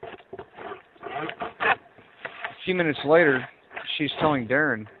diving. A few minutes later, she's telling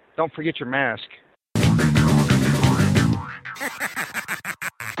Darren, "Don't forget your mask."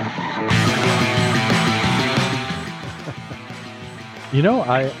 You know,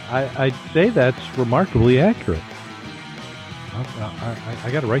 I'd say that's remarkably accurate. I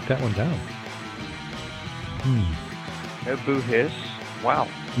got to write that one down. No boo hiss. Wow.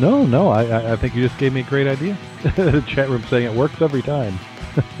 No, I think you just gave me a great idea. The chat room saying it works every time.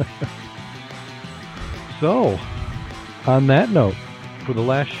 So, on that note, for the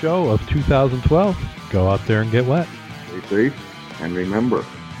last show of 2012, go out there and get wet. Stay safe, and remember,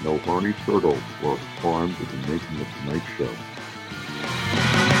 no horny turtle were harmed in the making of tonight's show.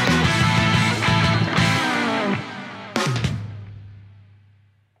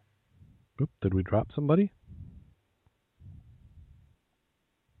 Oop, did we drop somebody?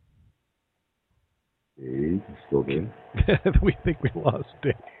 Dave, you still there? We think we lost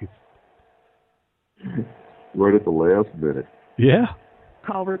Dave. Right at the last minute. Yeah.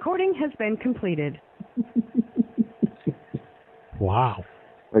 Call recording has been completed. Wow.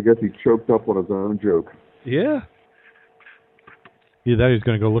 I guess he choked up on his own joke. Yeah. You thought he was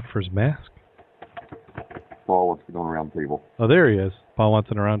going to go look for his mask? Paul wants to go on a round table. Oh, there he is. Paul wants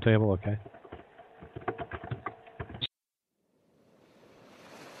in a round table? Okay.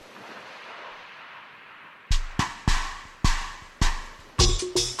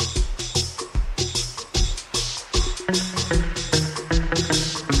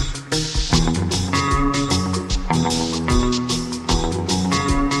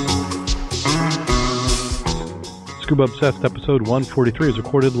 Scuba Obsessed episode 143 is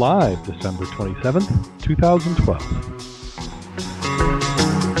recorded live December 27th, 2012.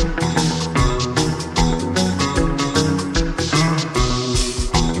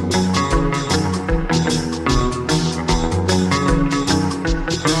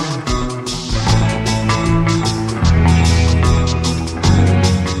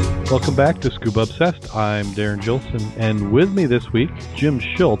 Welcome back to Scuba Obsessed. I'm Darren Gilson, and with me this week, Jim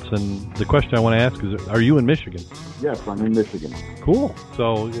Schultz. And the question I want to ask is, are you in Michigan? Yes, I'm in Michigan. Cool.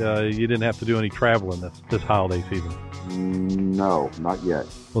 So you didn't have to do any traveling this holiday season? No, not yet.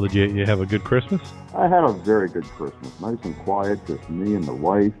 Well, did you have a good Christmas? I had a very good Christmas. Nice and quiet, just me and the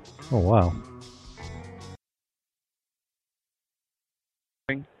wife. Oh, wow.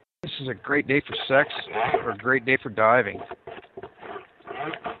 This is a great day for sex or a great day for diving.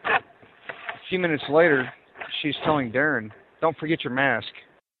 A few minutes later, she's telling Darren, "Don't forget your mask."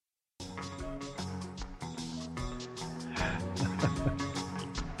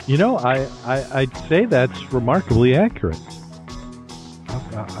 You know, I'd say that's remarkably accurate.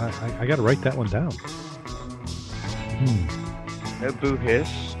 I got to write that one down. No boo hiss.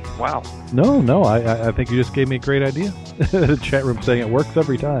 Wow. No, I think you just gave me a great idea. The chat room saying it works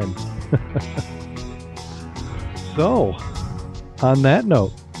every time. So, on that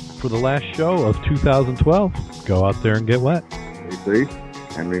note, for the last show of 2012, go out there and get wet. Stay safe,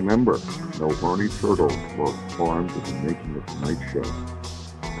 and remember, no horny turtles were harmed in the making of tonight's show.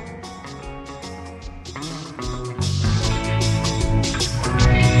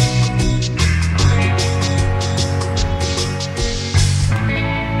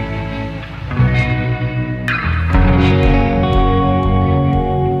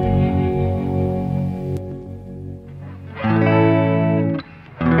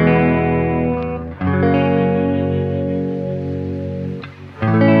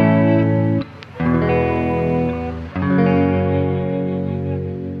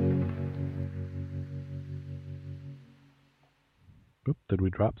 Oop, did we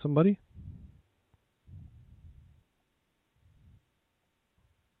drop somebody?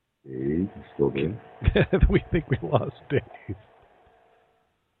 Dave, you still there? We think we lost Dave.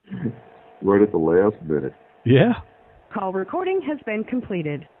 Right at the last minute. Yeah. Call recording has been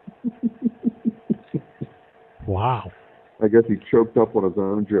completed. Wow. I guess he choked up on his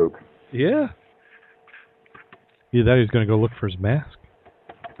own joke. Yeah. Either that or he's going to go look for his mask.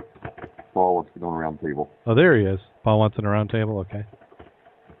 Paul wants to go on a round table. Oh, there he is. Paul wants an around table? Okay.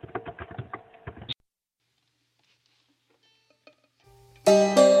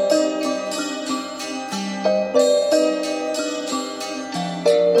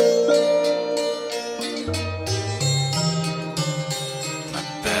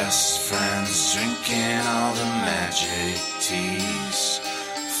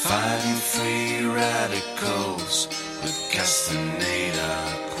 Fighting free radicals with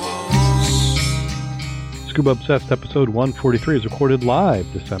Castaneda quotes. Scuba Obsessed episode 143 is recorded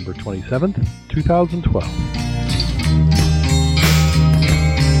live December 27th, 2012.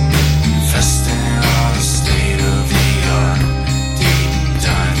 Investing on a state-of-the-art deep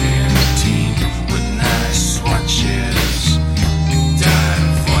diving team with nice watches,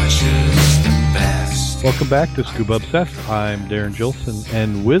 dive watches the best. Welcome back to Scuba Obsessed. I'm Darren Gilson,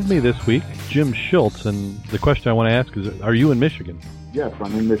 and with me this week, Jim Schultz. And the question I want to ask is, are you in Michigan? Yes,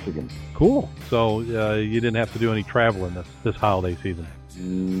 I'm in Michigan. Cool. So you didn't have to do any traveling this holiday season?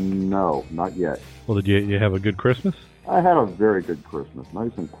 No, not yet. Well, did you have a good Christmas? I had a very good Christmas.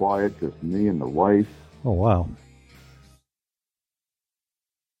 Nice and quiet, just me and the wife. Oh, wow.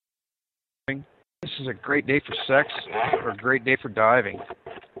 This is a great day for sex or a great day for diving.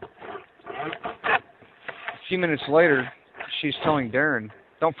 A few minutes later, she's telling Darren,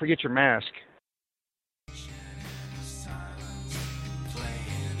 don't forget your mask.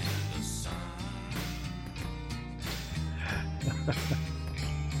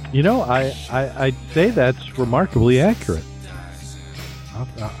 You know, I'd say that's remarkably accurate.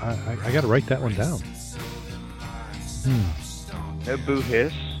 I got to write that one down. No boo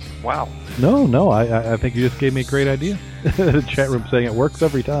hiss. Wow. No, I think you just gave me a great idea. The chat room saying it works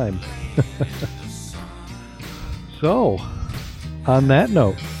every time. So, on that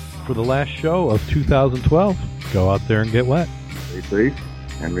note, for the last show of 2012, go out there and get wet. Stay safe,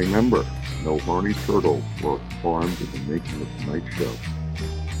 and remember, no horny turtle were harmed in the making of tonight's show.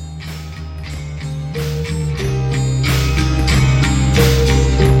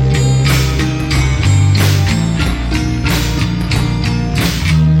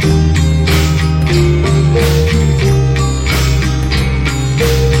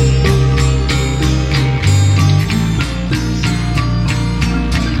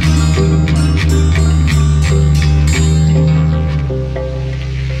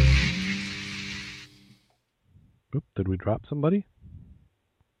 Oop, did we drop somebody?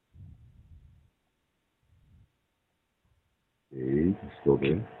 Dave, you still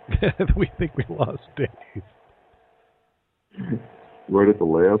there? We think we lost Dave. Right at the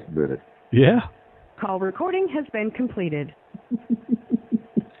last minute. Yeah. Call recording has been completed.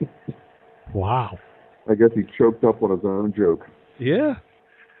 Wow. I guess he choked up on his own joke. Yeah.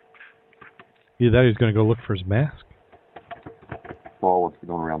 Either that or he's going to go look for his mask. Paul wants to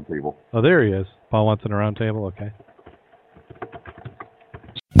go on a round table. Oh, there he is. Paul wants an around table? Okay.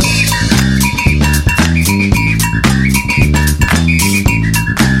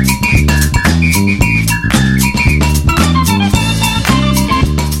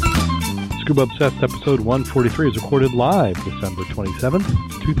 Scuba Obsessed episode 143 is recorded live December 27th,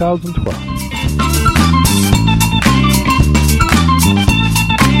 2012.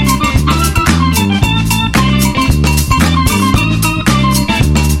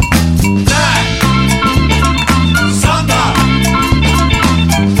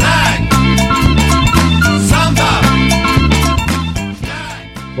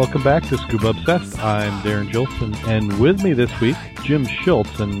 Welcome back to Scuba Obsessed. I'm Darren Gilson, and with me this week, Jim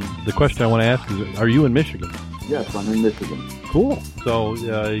Schultz. And the question I want to ask is, are you in Michigan? Yes, I'm in Michigan. Cool. So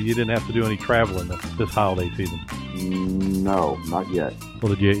you didn't have to do any traveling this holiday season? No, not yet.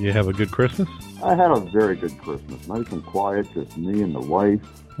 Well, did you have a good Christmas? I had a very good Christmas. Nice and quiet, just me and the wife.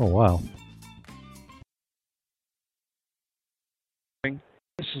 Oh, wow.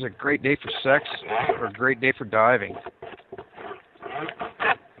 This is a great day for sex or a great day for diving.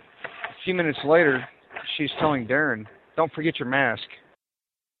 A few minutes later, she's telling Darren, don't forget your mask.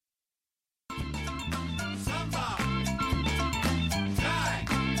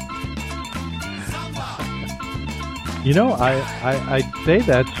 You know, I'd say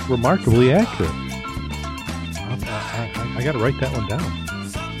that's remarkably accurate. I got to write that one down.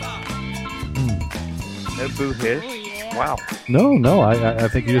 No boo hiss. Wow. No, I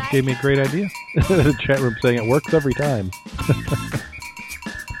think you just gave me a great idea. The chat room saying it works every time.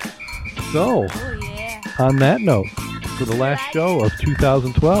 So, on that note, for the last show of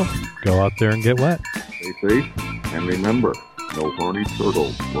 2012, go out there and get wet. Stay safe, and remember, no horny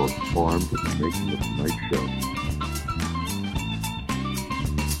turtles were harmed in the making of tonight's show.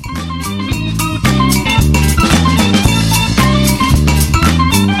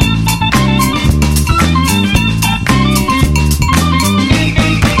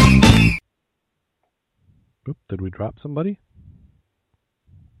 Oop, did we drop somebody?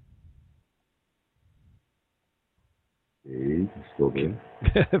 Dave, you still there?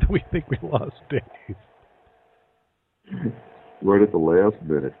 We think we lost Dave. Right at the last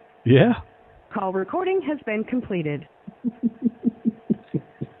minute. Yeah. Call recording has been completed.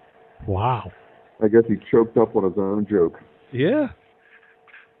 Wow. I guess he choked up on his own joke. Yeah.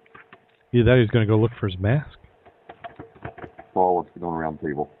 Either that or he's going to go look for his mask. Paul wants to go on a round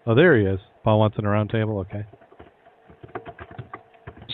table. Oh, there he is. Paul wants an around table? Okay.